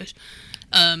crawfish.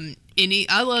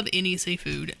 I love any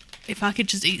seafood. If I could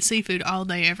just eat seafood all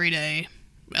day, every day,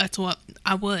 that's what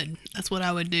I would. That's what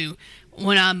I would do.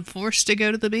 When I'm forced to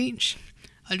go to the beach,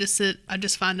 I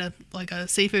just find a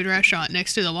seafood restaurant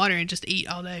next to the water and just eat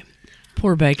all day.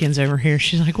 Poor Bacon's over here.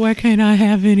 She's like, why can't I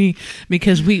have any?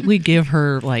 Because we give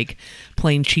her like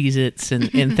plain Cheez-Its and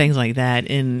things like that.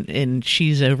 And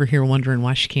she's over here wondering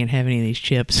why she can't have any of these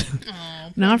chips.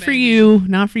 Oh, Not for you.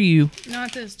 Not for you.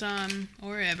 Not this time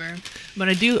or ever. But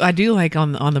I do like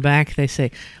on the back they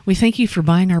say, we thank you for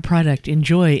buying our product.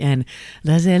 Enjoy and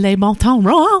laissez-les bon temps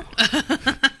roll.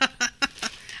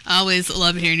 I always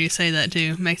love hearing you say that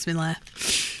too. Makes me laugh.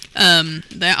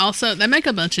 They make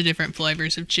a bunch of different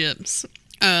flavors of chips.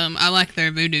 I like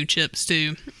their voodoo chips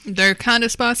too. They're kind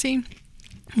of spicy,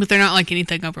 but they're not like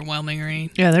anything overwhelming or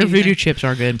anything. Yeah, their voodoo chips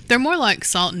are good. They're more like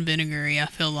salt and vinegary, I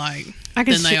feel like, I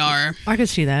than they are I could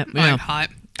see that. like Yeah. hot.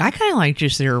 I kind of like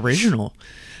just their original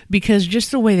because just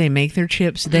the way they make their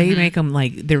chips, they make them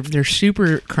like they're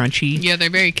super crunchy. Yeah, they're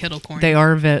very kettle corn. They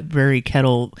are very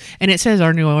kettle, and it says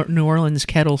our New Orleans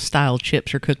kettle style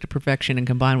chips are cooked to perfection and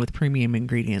combined with premium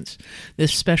ingredients.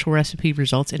 This special recipe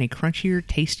results in a crunchier,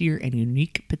 tastier, and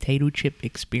unique potato chip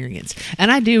experience.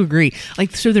 And I do agree.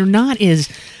 Like, so they're not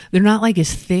like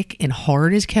as thick and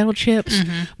hard as kettle chips,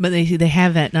 but they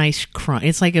have that nice crunch.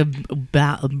 It's like a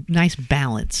nice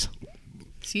balance.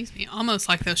 Excuse me, almost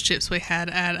like those chips we had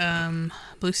at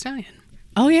Blue Stallion.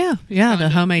 Oh yeah, the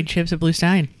homemade chips at Blue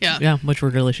Stallion. Yeah, which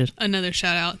were delicious. Another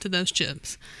shout out to those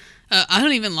chips. I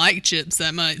don't even like chips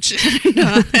that much,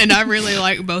 and I really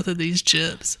like both of these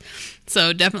chips.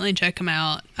 So definitely check them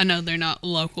out. I know they're not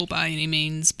local by any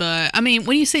means, but I mean,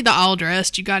 when you see the all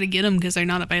dressed, you got to get them because they're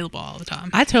not available all the time.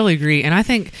 I totally agree, and I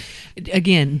think,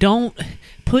 again, don't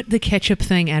put the ketchup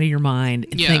thing out of your mind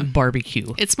and think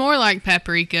barbecue. It's more like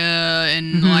paprika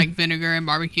and like vinegar and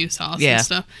barbecue sauce and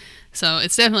stuff. So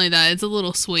it's definitely that. It's a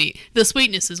little sweet. The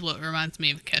sweetness is what reminds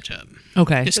me of ketchup.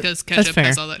 Okay. Just because ketchup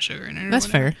has all that sugar in it. That's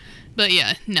fair. But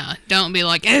yeah, no, don't be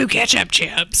like, oh, ketchup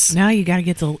chips. No, you gotta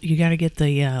get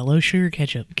the low sugar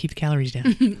ketchup. Keep the calories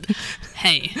down.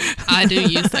 Hey, I do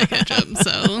use that ketchup,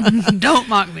 so don't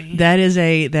mock me. That is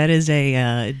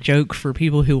a joke for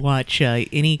people who watch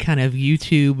any kind of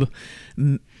YouTube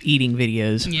eating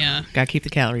videos. Yeah, gotta keep the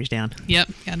calories down. Yep,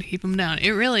 gotta keep them down.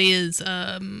 It really is.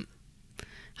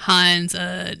 Heinz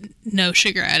no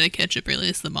sugar added ketchup really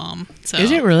is the bomb. So is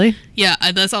it really? Yeah,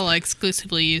 that's all I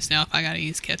exclusively use now if I gotta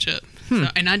use ketchup. So,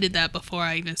 and I did that before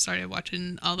I even started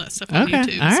watching all that stuff on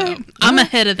YouTube. All so right. I'm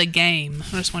ahead of the game.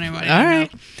 I just want everybody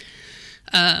to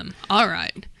know. All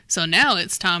right. So now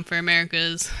it's time for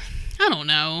America's, I don't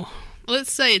know,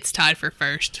 let's say it's tied for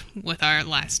first with our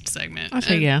last segment. I'll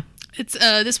say yeah. It's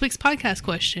this week's podcast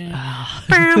question. I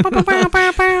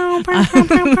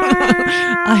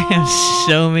have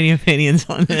so many opinions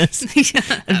on this.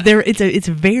 It's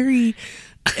very.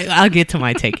 I'll get to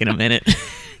my take in a minute.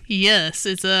 Yes,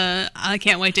 it's I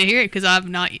can't wait to hear it because I've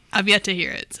yet to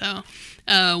hear it. So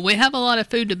we have a lot of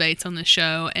food debates on the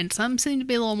show, and some seem to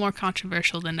be a little more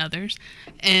controversial than others.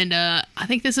 And I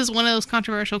think this is one of those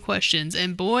controversial questions.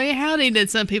 And boy, howdy, did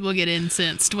some people get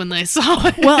incensed when they saw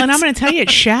it. Well, and I'm going to tell you,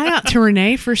 shout out to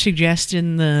Renee for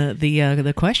suggesting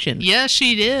the question. Yes,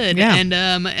 she did. Yeah. And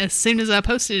as soon as I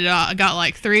posted it, I got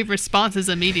like 3 responses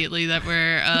immediately that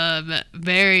were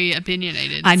very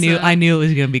opinionated. I knew it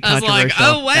was going to be controversial. I was like,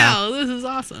 oh wow, this is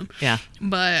awesome. Yeah.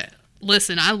 But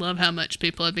listen, I love how much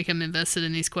people have become invested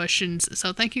in these questions.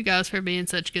 So thank you guys for being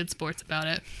such good sports about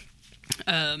it.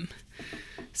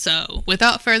 So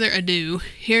without further ado,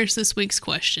 here's this week's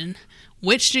question.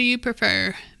 Which do you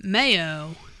prefer,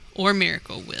 mayo or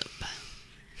Miracle Whip?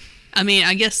 I mean,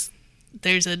 I guess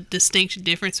there's a distinct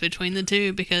difference between the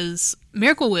two because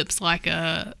Miracle Whip's more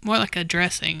like a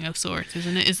dressing of sorts,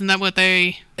 isn't it? Isn't that what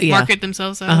they market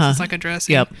themselves as? It's like a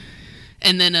dressing. Yep.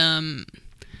 And then,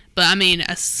 but I mean,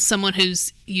 as someone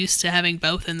who's used to having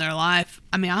both in their life,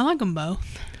 I mean, I like them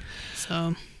both.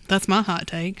 So that's my hot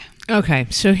take. Okay,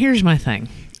 so here's my thing.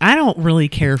 I don't really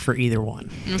care for either one.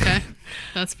 Okay,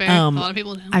 that's fair. A lot of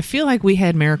people don't. I feel like we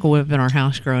had Miracle Whip in our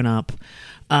house growing up.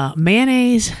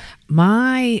 Mayonnaise,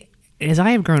 as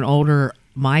I have grown older,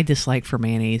 my dislike for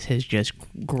mayonnaise has just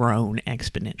grown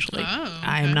exponentially. Oh, okay.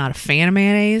 I am not a fan of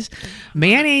mayonnaise.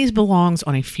 Mayonnaise belongs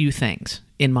on a few things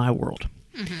in my world.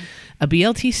 Mm-hmm. A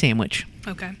BLT sandwich.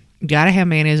 Okay. Gotta have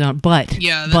mayonnaise on it, but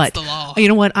that's the law. You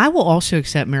know what? I will also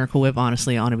accept Miracle Whip,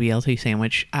 honestly, on a BLT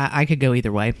sandwich. I could go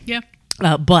either way. Yeah.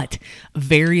 But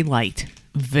very light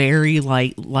on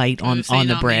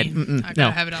the bread. I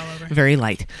gotta have it all over. Very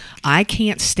light. I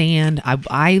can't stand.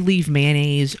 I leave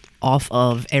mayonnaise off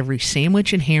of every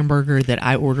sandwich and hamburger that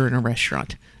I order in a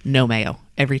restaurant. No mayo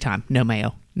every time. No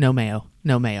mayo. No mayo.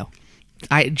 No mayo.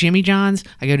 Jimmy John's.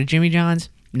 I go to Jimmy John's.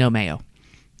 No mayo.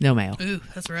 No mayo. Ooh,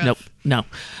 that's rough. Nope. No.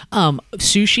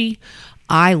 Sushi.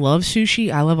 I love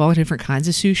sushi. I love all different kinds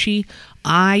of sushi.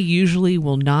 I usually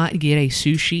will not get a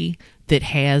sushi that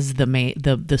has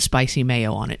the spicy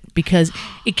mayo on it because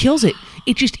it kills it.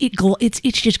 It's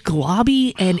just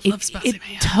globby and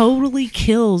it totally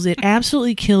kills. It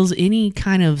absolutely kills any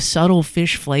kind of subtle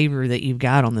fish flavor that you've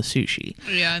got on the sushi.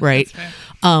 Yeah, right.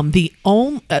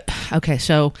 That's fair. Okay,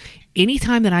 so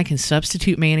anytime that I can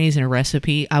substitute mayonnaise in a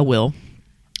recipe, I will.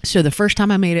 So the first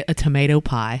time I made a tomato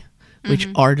pie, which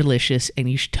are delicious, and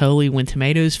you should totally, when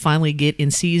tomatoes finally get in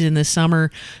season this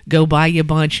summer, go buy you a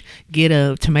bunch, get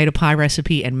a tomato pie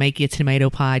recipe, and make you a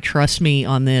tomato pie. Trust me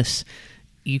on this,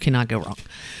 you cannot go wrong.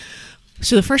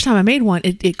 So the first time I made one,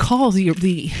 it calls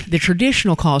the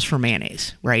traditional calls for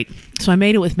mayonnaise, right? So I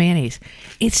made it with mayonnaise.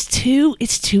 It's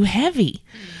too heavy.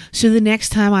 So the next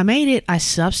time I made it, I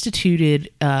substituted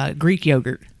Greek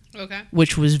yogurt. Okay.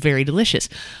 Which was very delicious.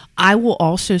 I will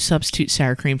also substitute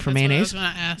sour cream for mayonnaise. What I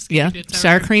was going to ask. Yeah,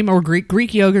 sour cream or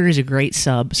Greek yogurt is a great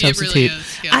substitute. It really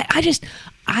is.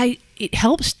 Yeah. It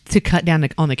helps to cut down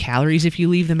on the calories if you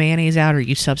leave the mayonnaise out or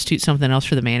you substitute something else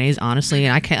for the mayonnaise. Honestly,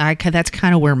 and that's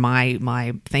kind of where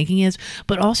my thinking is.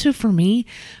 But also for me,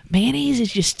 mayonnaise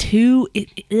is just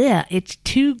it's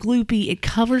too gloopy. It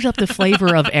covers up the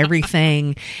flavor of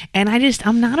everything, and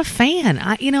I'm not a fan.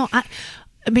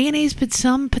 Mayonnaise, but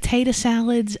some potato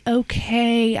salads,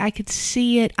 okay, I could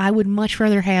see it. I would much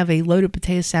rather have a loaded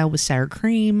potato salad with sour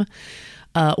cream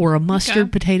or a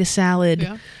mustard potato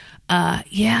salad.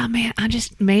 Yeah. Man,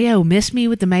 mayo, miss me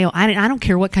with the mayo. I don't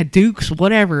care what kind, Dukes,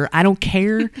 whatever. I don't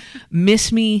care.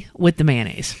 Miss me with the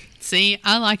mayonnaise. See,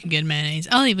 I like a good mayonnaise.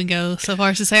 I'll even go so far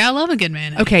as to say I love a good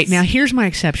mayonnaise. Okay, now here's my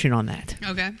exception on that.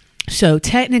 Okay. So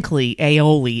technically,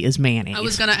 aioli is mayonnaise. I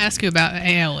was going to ask you about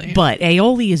aioli. But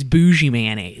aioli is bougie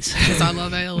mayonnaise. Because I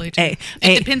love aioli, too.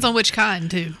 It depends on which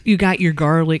kind, too. You got your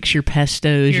garlics, your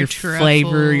pestos, your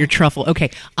flavor, your truffle. Okay,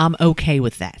 I'm okay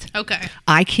with that. Okay.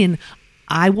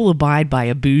 I will abide by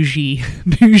a bougie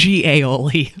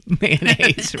aioli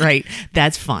mayonnaise, right?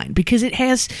 That's fine because it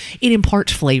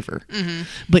imparts flavor. Mm-hmm.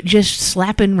 But just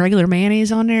slapping regular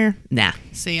mayonnaise on there, nah.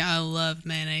 See, I love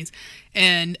mayonnaise.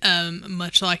 And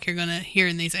much like you're going to hear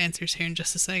in these answers here in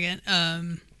just a second,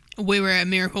 we were a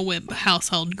Miracle Whip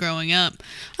household growing up.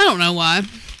 I don't know why.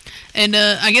 And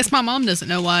I guess my mom doesn't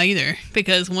know why either,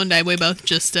 because one day we both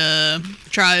just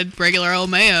tried regular old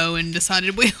mayo and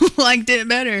decided we liked it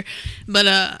better.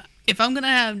 But if I'm going to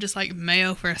have just like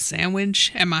mayo for a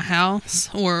sandwich at my house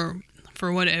or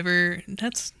for whatever,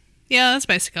 that's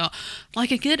basically all.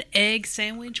 Like a good egg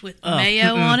sandwich with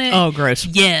mayo on it. Oh, gross.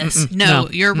 Yes. No,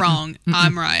 you're wrong.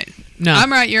 I'm right. No.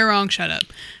 I'm right. You're wrong. Shut up.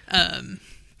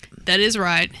 That is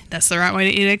right. That's the right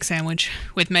way to eat egg sandwich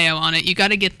with mayo on it. You got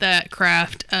to get that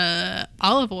Kraft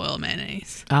olive oil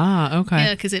mayonnaise. Ah, okay.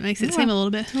 Yeah, because it makes it seem a little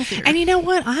bit healthier. And you know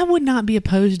what? I would not be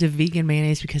opposed to vegan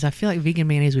mayonnaise because I feel like vegan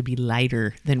mayonnaise would be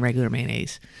lighter than regular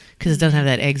mayonnaise because it doesn't have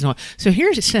that eggs on it. So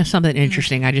here's something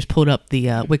interesting. I just pulled up the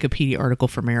Wikipedia article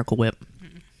for Miracle Whip.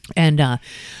 And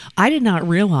I did not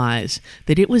realize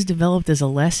that it was developed as a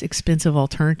less expensive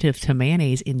alternative to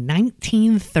mayonnaise in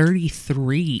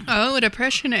 1933. Oh, a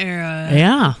Depression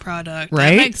era product.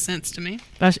 Right? That makes sense to me.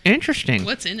 That's interesting.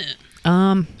 What's in it?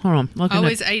 Hold on. I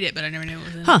always ate it, but I never knew what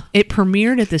was in it. It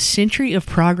premiered at the Century of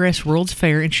Progress World's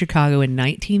Fair in Chicago in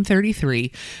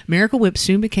 1933. Miracle Whip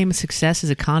soon became a success as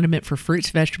a condiment for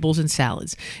fruits, vegetables, and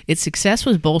salads. Its success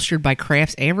was bolstered by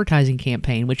Kraft's advertising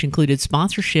campaign, which included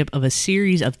sponsorship of a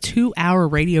series of 2-hour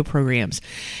radio programs.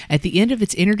 At the end of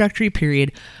its introductory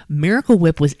period, Miracle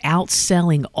Whip was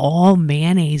outselling all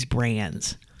mayonnaise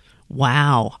brands.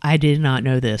 Wow, I did not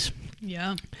know this.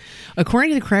 Yeah. According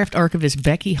to the Kraft archivist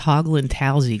Becky Hoagland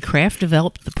Towsey, Kraft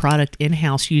developed the product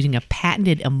in-house using a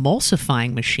patented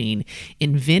emulsifying machine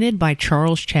invented by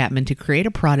Charles Chapman to create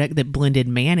a product that blended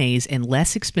mayonnaise and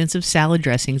less expensive salad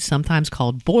dressing, sometimes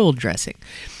called boiled dressing,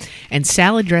 and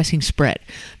salad dressing spread.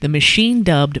 The machine,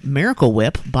 dubbed Miracle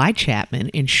Whip by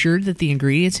Chapman, ensured that the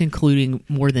ingredients, including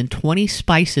more than 20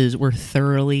 spices, were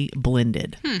thoroughly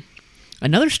blended.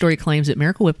 Another story claims that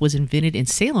Miracle Whip was invented in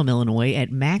Salem, Illinois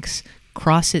at Max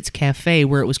Crossett's Cafe,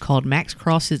 where it was called Max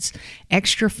Crossett's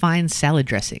Extra Fine Salad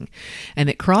Dressing, and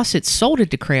that Crossett sold it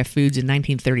to Kraft Foods in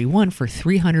 1931 for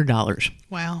 $300.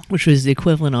 Wow. Which was the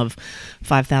equivalent of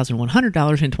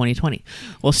 $5,100 in 2020.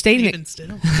 While stating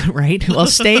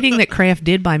stating that Kraft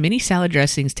did buy many salad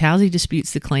dressings, Towsey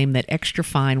disputes the claim that Extra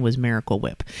Fine was Miracle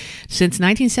Whip. Since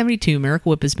 1972, Miracle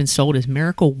Whip has been sold as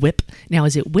Miracle Whip. Now,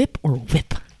 is it whip or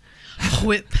whip?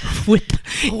 Whip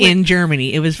in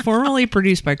Germany. It was formerly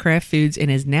produced by Kraft Foods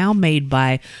and is now made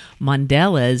by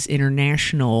Mondelez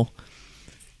International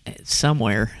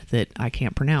somewhere that I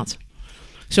can't pronounce.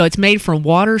 So it's made from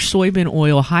water, soybean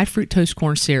oil, high fructose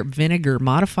corn syrup, vinegar,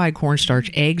 modified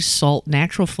cornstarch, eggs, salt,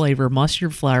 natural flavor,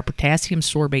 mustard flour, potassium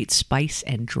sorbate, spice,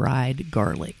 and dried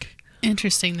garlic.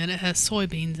 Interesting that it has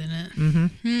soybeans in it.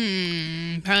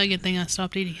 Mm-hmm. Probably a good thing I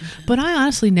stopped eating it. But I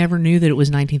honestly never knew that it was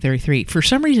 1933. For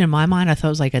some reason in my mind, I thought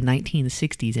it was like a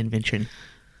 1960s invention.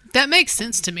 That makes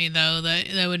sense to me, though, that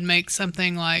they would make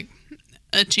something like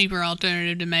a cheaper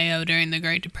alternative to mayo during the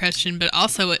Great Depression. But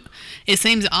also, it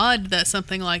seems odd that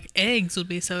something like eggs would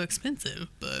be so expensive.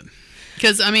 But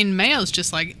because, I mean, mayo's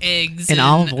just like eggs and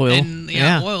olive oil. And,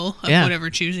 oil of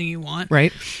whatever choosing you want.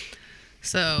 Right.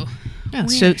 So... Yeah,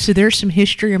 so there's some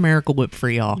history of Miracle Whip for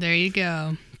y'all. There you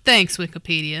go. Thanks,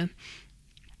 Wikipedia.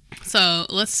 So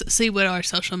let's see what our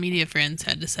social media friends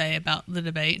had to say about the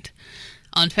debate.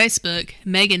 On Facebook,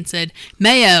 Megan said,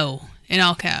 mayo, in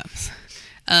all caps.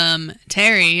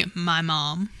 Terry, my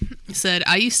mom, said,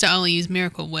 I used to only use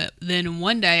Miracle Whip. Then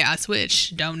one day I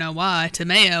switched, don't know why, to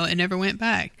mayo and never went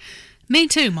back. Me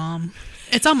too, Mom.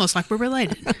 It's almost like we're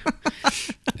related.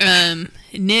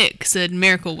 Nick said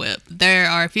Miracle Whip. There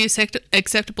are a few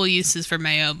acceptable uses for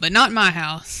mayo, but not in my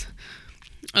house.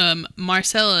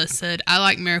 Marcella said, I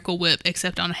like Miracle Whip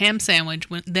except on a ham sandwich,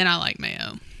 then I like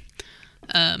mayo.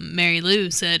 Mary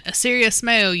Lou said, a serious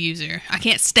mayo user. I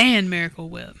can't stand Miracle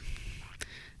Whip.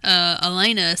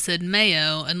 Elena said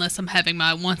mayo unless I'm having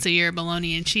my once a year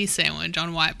bologna and cheese sandwich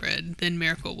on white bread, then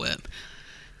Miracle Whip.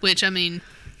 Which, I mean,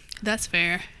 that's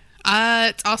fair.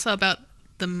 It's also about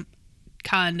the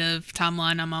kind of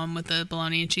timeline I'm on with the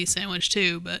bologna and cheese sandwich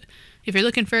too, but if you're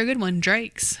looking for a good one,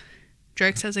 Drake's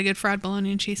has a good fried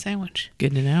bologna and cheese sandwich.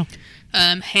 Good to know.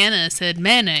 Hannah said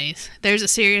mayonnaise. There's a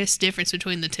serious difference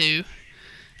between the two.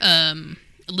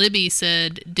 Libby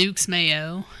said Duke's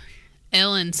mayo.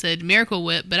 Ellen said Miracle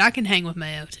Whip, but I can hang with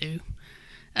mayo too.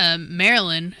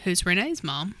 Marilyn, who's Renee's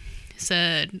mom,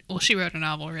 said, well, she wrote a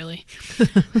novel, really.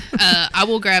 I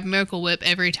will grab Miracle Whip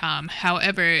every time.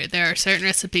 However, there are certain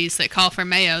recipes that call for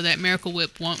mayo that Miracle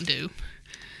Whip won't do.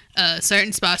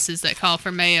 Certain spices that call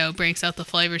for mayo brings out the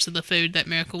flavors of the food that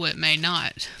Miracle Whip may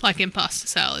not, like in pasta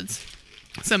salads.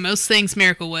 So most things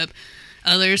Miracle Whip,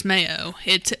 others mayo.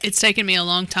 It's taken me a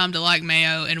long time to like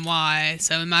mayo and why,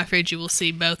 so in my fridge you will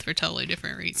see both for totally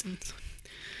different reasons.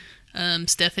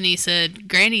 Stephanie said,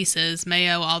 Granny says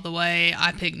mayo all the way.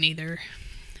 I pick neither.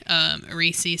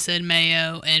 Reese said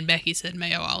mayo, and Becky said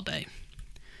mayo all day.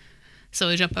 So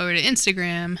we jump over to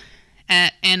Instagram.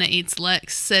 At Anna Eats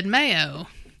Lex said mayo.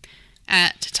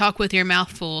 At Talk With Your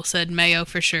Mouth Full said mayo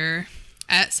for sure.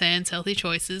 At Sans Healthy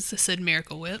Choices said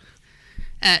Miracle Whip.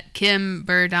 At Kim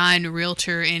Burdine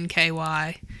Realtor in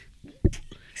KY.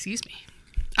 Excuse me.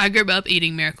 I grew up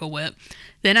eating Miracle Whip.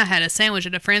 Then I had a sandwich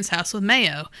at a friend's house with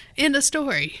mayo. End of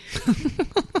story.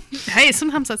 Hey,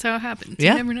 sometimes that's how it happens.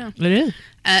 Yeah, you never know. It is.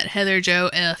 At Heather Joe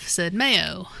F said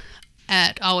mayo.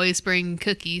 At Always Bring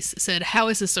Cookies said, how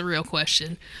is this a real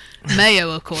question?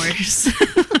 Mayo, of course.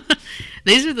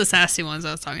 These are the sassy ones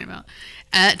I was talking about.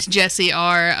 At Jesse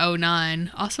R09,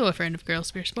 also a friend of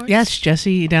Girls Beer Sports. Yes,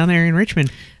 Jesse down there in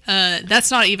Richmond. That's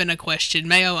not even a question.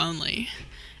 Mayo only.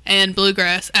 And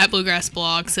Bluegrass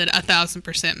Blog said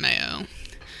 1,000% mayo.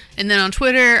 And then on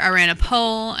Twitter, I ran a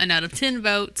poll, and out of 10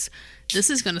 votes, this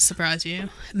is going to surprise you,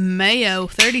 mayo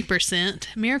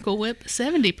 30%, Miracle Whip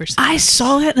 70%. I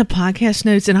saw that in the podcast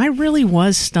notes, and I really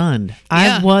was stunned.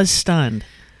 Yeah. I was stunned.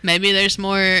 Maybe there's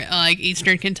more like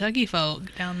Eastern Kentucky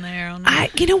folk down there on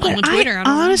you know what? on Twitter. I don't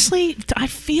honestly, I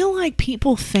feel like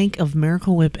people think of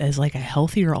Miracle Whip as like a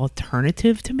healthier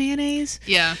alternative to mayonnaise.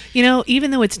 Yeah. You know, even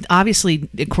though it's obviously,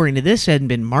 according to this, hadn't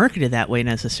been marketed that way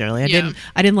necessarily. I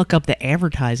didn't look up the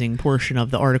advertising portion of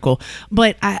the article,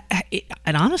 but it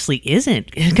honestly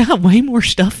isn't. It's got way more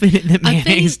stuff in it than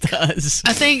mayonnaise does.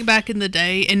 I think back in the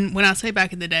day, and when I say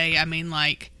back in the day, I mean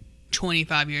like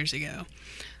 25 years ago.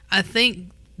 I think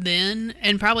then,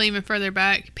 and probably even further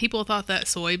back, people thought that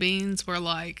soybeans were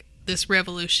like this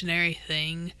revolutionary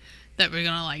thing that were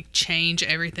going to like change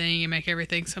everything and make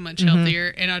everything so much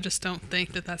healthier. And I just don't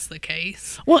think that that's the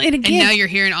case. Well, and again, and now you're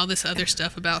hearing all this other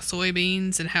stuff about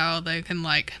soybeans and how they can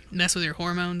like mess with your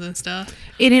hormones and stuff.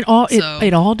 And it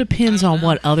all depends on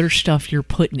what other stuff you're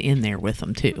putting in there with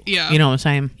them too. Yeah. You know what I'm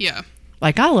saying? Yeah.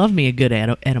 Like, I love me a good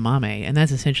edamame, and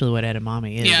that's essentially what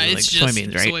edamame is. Yeah, it's like just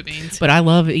soybeans, right? soybeans. But I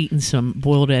love eating some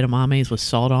boiled edamames with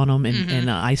salt on them and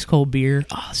ice cold beer.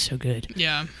 Oh, so good.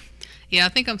 Yeah. Yeah, I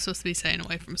think I'm supposed to be staying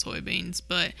away from soybeans,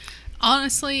 but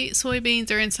honestly,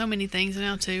 soybeans are in so many things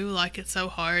now, too. Like, it's so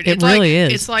hard. It really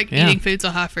is. It's like eating foods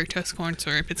with high fructose corn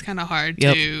syrup. It's kind of hard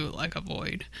to, like,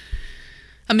 avoid.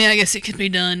 I mean, I guess it could be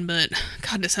done, but,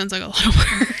 God, it sounds like a lot of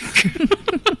work.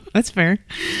 That's fair.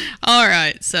 All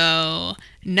right, so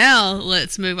now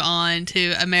let's move on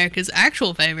to America's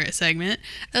actual favorite segment,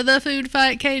 the Food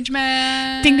Fight Cage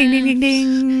Match. Ding, ding, ding, ding,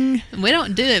 ding. We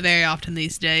don't do it very often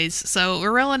these days, so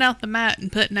we're rolling out the mat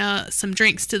and putting out some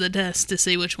drinks to the test to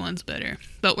see which one's better.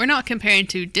 But we're not comparing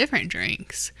two different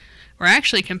drinks. We're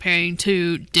actually comparing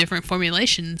two different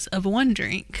formulations of one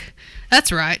drink.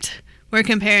 That's right. We're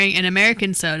comparing an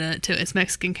American soda to its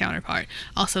Mexican counterpart.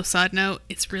 Also, side note,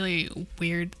 it's really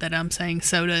weird that I'm saying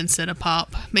soda instead of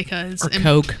pop because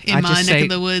Coke. In my neck of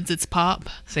the woods, it's pop.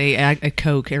 Say a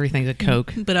Coke. Everything's a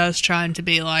Coke. But I was trying to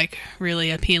be like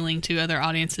really appealing to other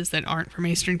audiences that aren't from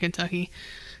Eastern Kentucky.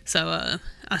 So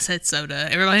I said soda.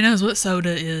 Everybody knows what soda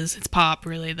is. It's pop,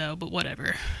 really, though, but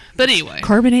whatever. But anyway.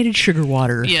 Carbonated sugar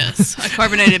water. Yes, a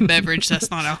carbonated beverage that's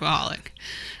not alcoholic.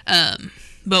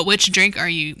 But which drink are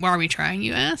we trying,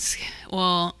 you ask?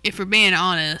 Well, if we're being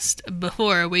honest,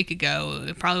 before a week ago,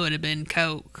 it probably would have been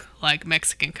Coke, like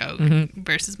Mexican Coke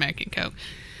versus American Coke.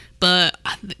 But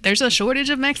there's a shortage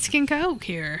of Mexican Coke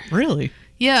here. Really?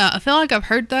 Yeah, I feel like I've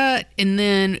heard that. And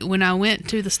then when I went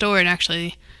to the store, and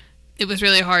actually, it was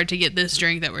really hard to get this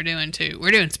drink that we're doing, too. We're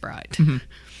doing Sprite.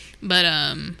 But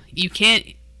you can't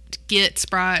get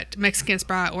Sprite, Mexican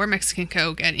Sprite, or Mexican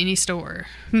Coke at any store.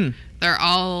 They're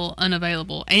all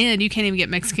unavailable. And you can't even get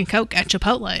Mexican Coke at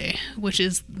Chipotle, which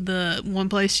is the one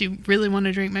place you really want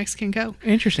to drink Mexican Coke.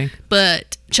 Interesting.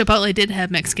 But Chipotle did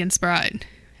have Mexican Sprite.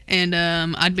 And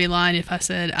I'd be lying if I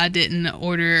said I didn't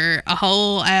order a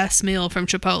whole ass meal from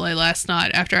Chipotle last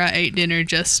night after I ate dinner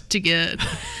just to get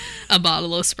a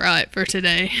bottle of Sprite for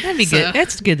today. That'd be good.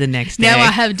 That's good the next day. Now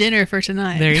I have dinner for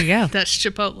tonight. There you go. That's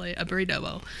Chipotle, a burrito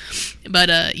bowl.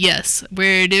 But yes,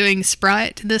 we're doing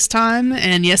Sprite this time.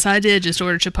 And yes, I did just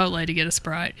order Chipotle to get a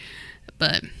Sprite.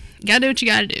 But you gotta do what you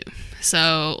gotta do.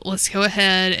 So let's go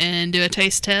ahead and do a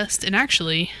taste test. And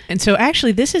actually,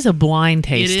 this is a blind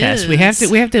taste test. We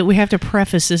have to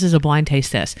preface this is a blind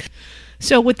taste test.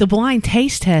 So with the blind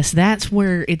taste test, that's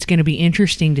where it's going to be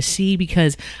interesting to see,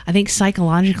 because I think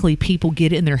psychologically people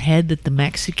get it in their head that the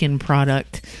Mexican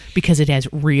product, because it has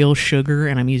real sugar,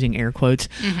 and I'm using air quotes,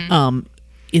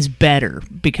 is better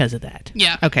because of that.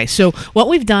 Yeah. Okay, so what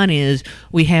we've done is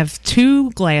we have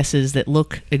two glasses that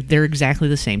they're exactly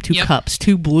the same. Two cups,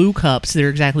 two blue cups, they're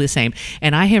exactly the same.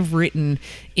 And I have written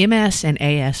MS and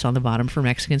AS on the bottom for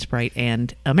Mexican Sprite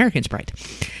and American Sprite.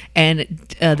 And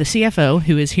the CFO,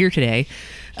 who is here today,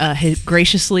 has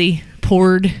graciously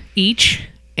poured each.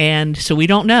 And so we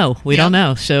don't know. We don't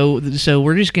know. So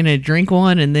we're just going to drink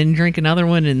one and then drink another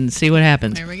one and see what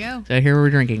happens. There we go. So here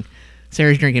we're drinking.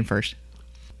 Sarah's drinking first.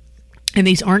 And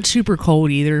these aren't super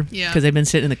cold either, because they've been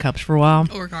sitting in the cups for a while.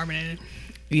 Or carbonated.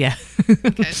 Yeah.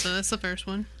 Okay, so that's the first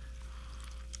one.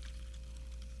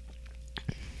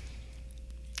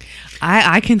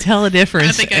 I can tell a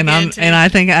difference, I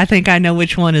think I know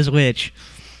which one is which.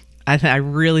 I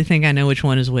really think I know which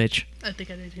one is which. I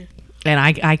think I do too. And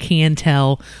I can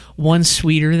tell one's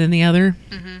sweeter than the other.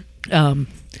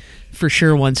 For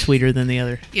sure, one's sweeter than the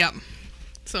other. Yep.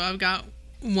 So I've got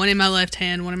one in my left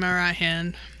hand, one in my right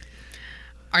hand.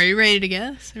 Are you ready to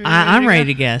guess? I'm ready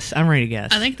to guess. I'm ready to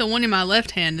guess. I think the one in my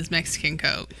left hand is Mexican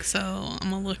Coke, so I'm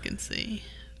going to look and see.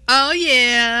 Oh,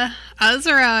 yeah. I was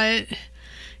right.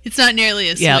 It's not nearly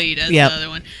as sweet as the other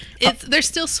one. They're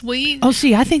still sweet. Oh,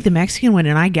 see, I think the Mexican one,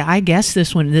 and I guess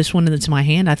this one that's in my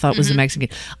hand, I thought was the Mexican.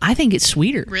 I think it's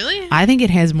sweeter. Really? I think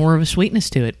it has more of a sweetness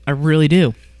to it. I really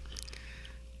do.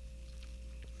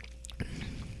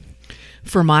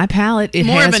 For my palate, it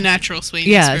more has of a natural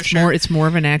sweetness. Yeah, for sure. It's more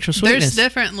of a natural sweetness.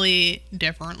 There's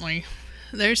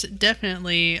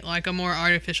definitely like a more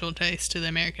artificial taste to the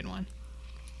American one.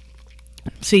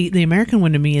 See, the American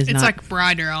one to me it's like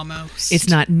brighter almost. It's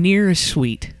not near as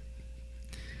sweet.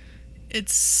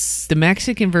 The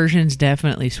Mexican version is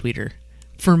definitely sweeter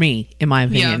for me, in my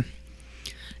opinion.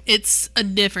 Yeah. It's a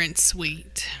different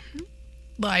sweet.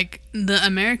 Like the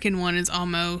American one is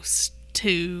almost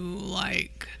too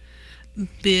like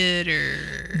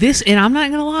bitter. And I'm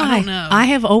not gonna lie, I don't know. I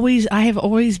have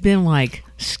always been like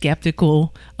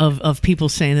skeptical of people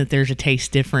saying that there's a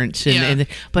taste difference,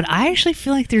 but I actually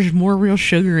feel like there's more real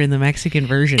sugar in the Mexican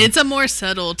version. It's a more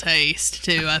subtle taste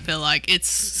too. I feel like it's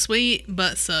sweet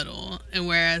but subtle, and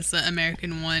whereas the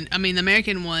American one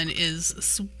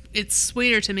is it's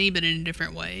sweeter to me, but in a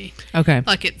different way. Okay,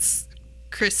 like it's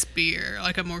crispier,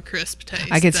 like a more crisp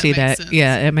taste. I could see that. Sense.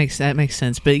 Yeah, that makes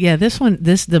sense. But yeah,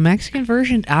 the Mexican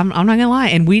version, I'm not gonna lie,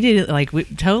 and we did it like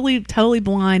totally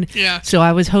blind. Yeah. So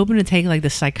I was hoping to take like the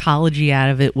psychology out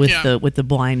of it with the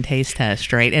blind taste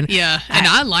test, right? And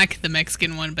I like the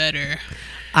Mexican one better.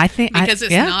 I think because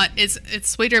it's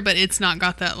sweeter, but it's not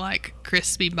got that like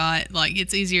crispy bite. Like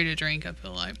it's easier to drink, I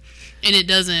feel like, and it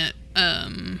doesn't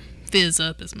fizz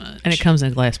up as much. And it comes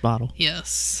in a glass bottle.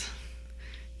 Yes,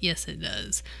 it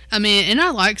does. I mean, and I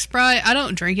like Sprite. I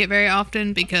don't drink it very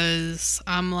often because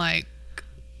I'm like,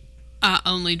 I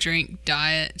only drink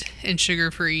diet and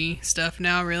sugar-free stuff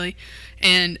now, really.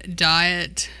 And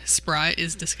diet Sprite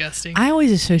is disgusting. I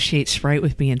always associate Sprite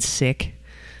with being sick.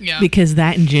 Yeah. Because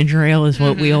that and ginger ale is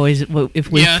what we always,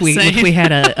 if we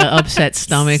had a upset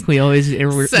stomach, we always,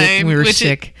 when we were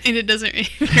sick. And it doesn't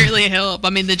really help.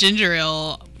 I mean, the ginger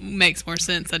ale makes more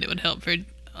sense that it would help for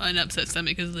an upset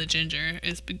stomach because the ginger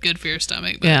is good for your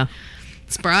stomach. But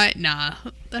Sprite, nah,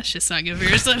 that's just not good for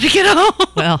your stomach at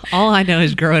all. Well, all I know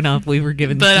is growing up, we were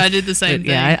given. But I did the same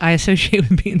thing. Yeah, I associate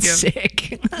with being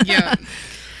sick. Yeah.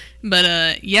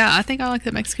 But yeah, I think I like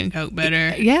the Mexican Coke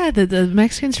better. Yeah, the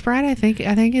Mexican Sprite, I think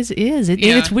is.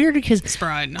 It's weird because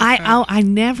Sprite. I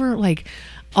never like.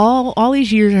 All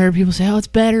these years I heard people say, "Oh, it's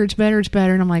better,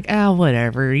 and I'm like, "Oh,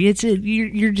 whatever." It's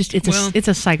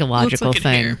a psychological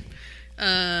thing.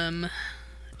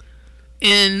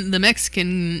 In the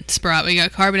Mexican Sprite, we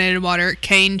got carbonated water,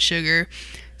 cane sugar,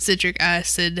 citric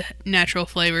acid, natural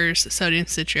flavors, sodium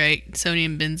citrate,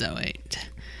 sodium benzoate.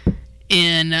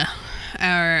 In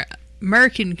our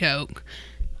American Coke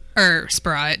or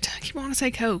Sprite, I keep wanting to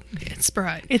say Coke. It's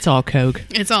Sprite. It's all Coke.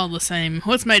 It's all the same.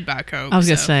 What's made by Coke? I was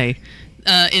gonna say.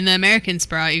 In the American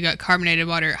Sprite, you got carbonated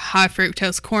water, high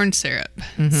fructose corn syrup,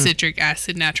 citric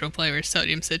acid, natural flavors,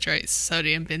 sodium citrate,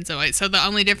 sodium benzoate. So the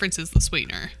only difference is the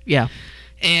sweetener. Yeah.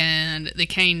 And the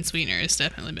cane sweetener is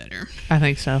definitely better. I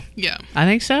think so. Yeah. I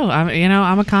think so. I'm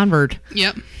a convert.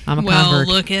 Yep. I'm a convert.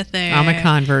 Well, look at that. I'm a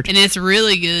convert. And it's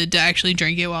really good to actually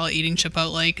drink it while eating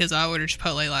Chipotle, because I ordered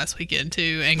Chipotle last weekend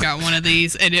too and got one of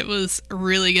these, and it was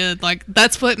really good. Like,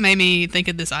 that's what made me think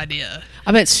of this idea.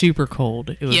 I bet super cold.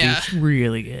 It would be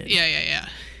really good. Yeah.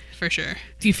 For sure.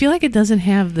 Do you feel like it doesn't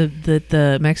have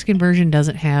the Mexican version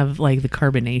doesn't have like the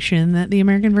carbonation that the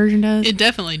American version does? It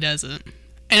definitely doesn't.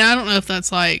 And I don't know if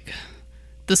that's like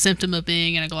the symptom of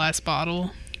being in a glass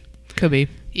bottle. Could be.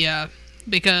 Yeah,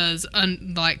 because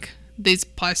like these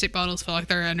plastic bottles feel like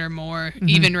they're under more.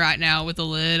 Even right now with the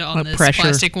lid on this pressure.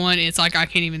 Plastic one, it's like I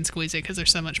can't even squeeze it because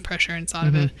there's so much pressure inside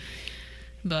of it.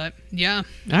 But yeah,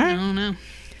 all right. I don't know.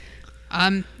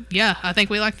 I think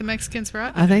we like the Mexican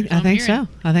Sprite. I think so.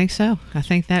 I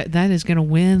think that is going to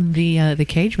win the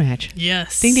cage match.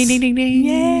 Yes. Ding ding ding ding ding.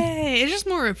 Yay! It's just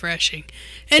more refreshing.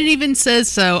 And it even says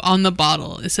so on the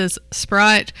bottle. It says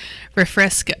Sprite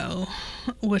Refresco,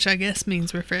 which I guess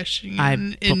means refreshing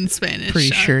in Spanish.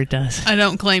 Pretty sure it does. I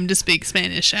don't claim to speak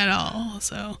Spanish at all,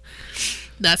 so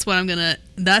that's what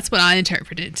I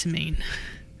interpreted it to mean.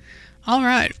 All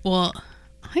right. Well,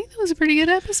 I think that was a pretty good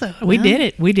episode. We did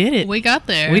it. We got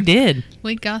there. We did.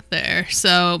 We got there.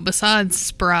 So besides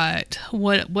Sprite,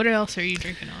 what else are you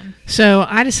drinking on? So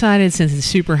I decided, since it's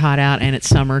super hot out and it's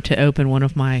summer, to open one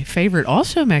of my favorite,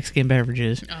 also Mexican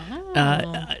beverages.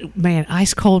 Man,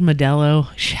 ice cold Modelo.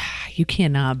 You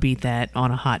cannot beat that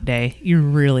on a hot day. You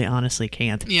really, honestly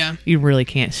can't. Yeah. You really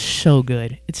can't. So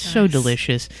good. It's so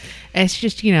delicious. It's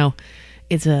just,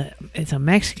 it's a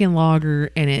Mexican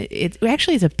lager, and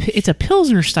it's a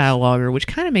Pilsner style lager, which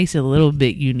kind of makes it a little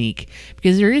bit unique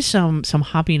because there is some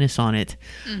hoppiness on it.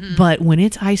 But when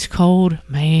it's ice cold,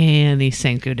 man, these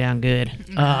things go down good.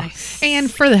 Nice.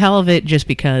 And for the hell of it, just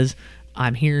because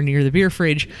I'm here near the beer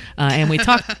fridge, and we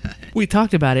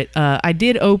talked about it. I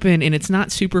did open, and it's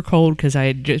not super cold because I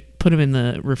had just put them in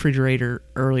the refrigerator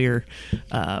earlier,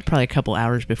 probably a couple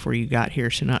hours before you got here,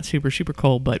 so not super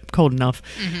cold, but cold enough.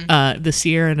 The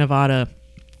Sierra Nevada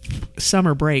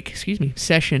Summer Break,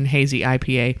 Session Hazy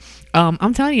IPA.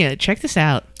 I'm telling you, check this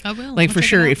out. I will. Like, for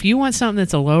sure, if you want something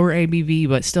that's a lower ABV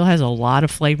but still has a lot of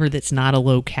flavor that's not a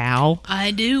low-cal, I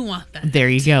do want that. there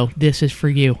you go. This is for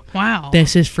you. Wow.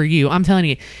 This is for you. I'm telling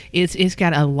you, it's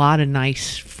got a lot of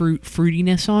nice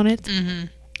fruitiness on it.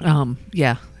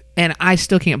 Yeah. And I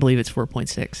still can't believe it's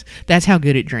 4.6. That's how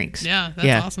good it drinks. Yeah,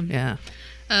 that's awesome. Yeah.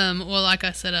 Well, like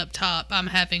I said up top, I'm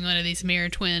having one of these Mirror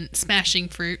Twin Smashing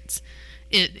Fruits.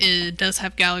 It does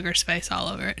have Gallagher's face all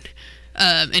over it.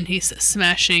 And he's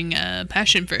smashing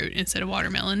passion fruit instead of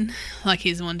watermelon, like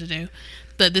he's one to do.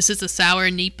 But this is a sour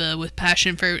Nipa with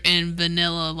passion fruit and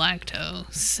vanilla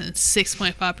lactose. It's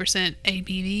 6.5%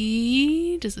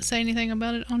 ABV. Does it say anything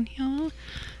about it on here?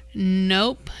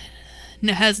 Nope.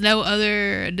 It has no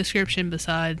other description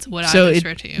besides what I just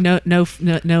read to you.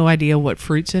 No idea what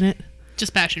fruit's in it?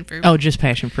 Just passion fruit. Oh, just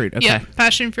passion fruit. Okay. Yeah,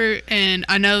 passion fruit, and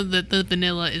I know that the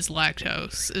vanilla is the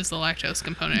lactose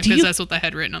component, because that's what they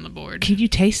had written on the board. Can you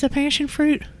taste the passion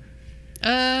fruit?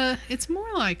 It's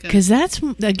more like because that's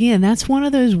one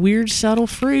of those weird subtle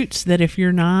fruits that if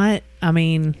you're not,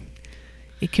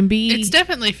 it can be. It's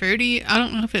definitely fruity. I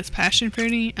don't know if it's passion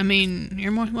fruity. I mean,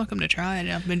 you're more than welcome to try it.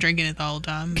 I've been drinking it the whole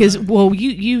time. Because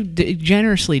you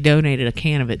generously donated a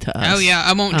can of it to us. Oh yeah,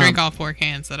 I won't drink all 4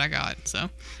 cans that I got.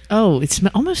 So. Oh, it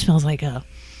almost smells like a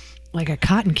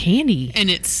cotton candy. And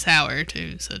it's sour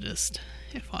too. So just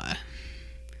FYI.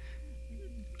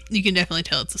 You can definitely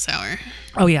tell it's a sour.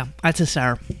 Oh yeah, that's a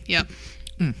sour. Yep.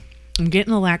 I'm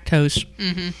getting the lactose.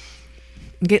 I'm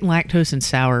getting lactose and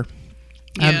sour.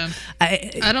 Yeah.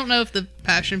 I don't know if the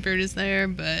passion fruit is there,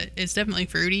 but it's definitely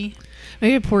fruity.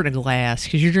 Maybe I pour it in a glass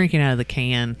because you're drinking out of the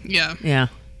can. Yeah. Yeah.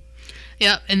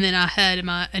 Yep, and then I had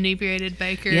my inebriated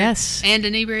baker and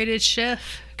inebriated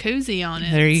chef koozie on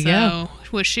it. There you go.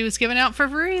 Which she was giving out for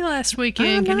free last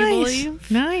weekend. Oh, Can you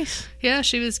believe? Nice. Yeah,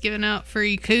 she was giving out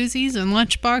free koozies and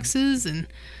lunch boxes, and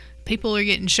people are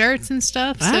getting shirts and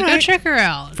stuff. So go check her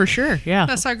out. For sure, yeah.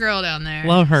 That's our girl down there.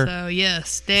 Love her. So,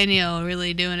 yes, Danielle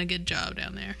really doing a good job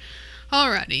down there.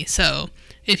 Alrighty, so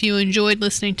if you enjoyed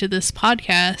listening to this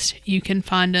podcast, you can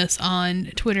find us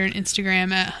on Twitter and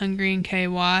Instagram at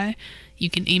hungryandky. You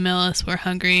can email us. We're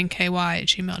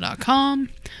hungryandky@gmail.com.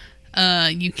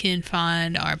 You can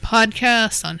find our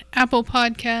podcast on Apple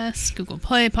Podcasts, Google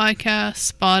Play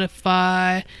Podcasts,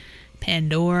 Spotify,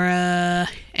 Pandora,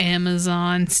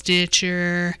 Amazon,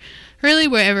 Stitcher, really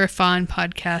wherever fine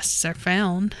podcasts are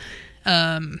found.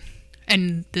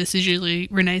 And this is usually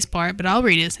Renee's part, but I'll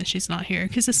read it since she's not here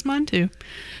because it's mine too.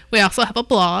 We also have a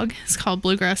blog. It's called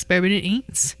Bluegrass Bourbon and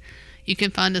Eats. You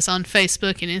can find us on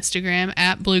Facebook and Instagram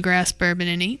at Bluegrass Bourbon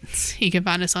and Eats. You can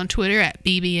find us on Twitter at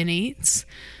BB and Eats.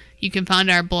 You can find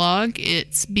our blog.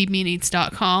 It's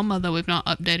bbneats.com, although we've not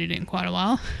updated it in quite a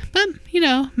while. But,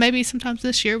 maybe sometimes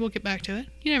this year we'll get back to it.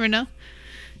 You never know.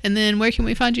 And then where can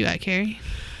we find you at, Carrie?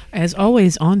 As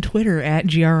always, on Twitter at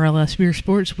GRLS Beer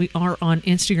Sports. We are on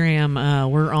Instagram.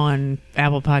 We're on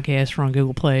Apple Podcasts. We're on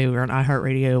Google Play. We're on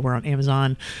iHeartRadio. We're on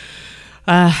Amazon.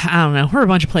 I don't know. We're a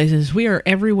bunch of places. We are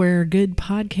everywhere good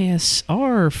podcasts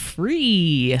are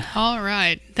free. All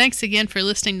right. Thanks again for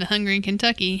listening to Hungry in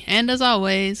Kentucky. And as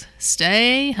always,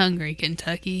 stay hungry,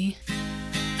 Kentucky.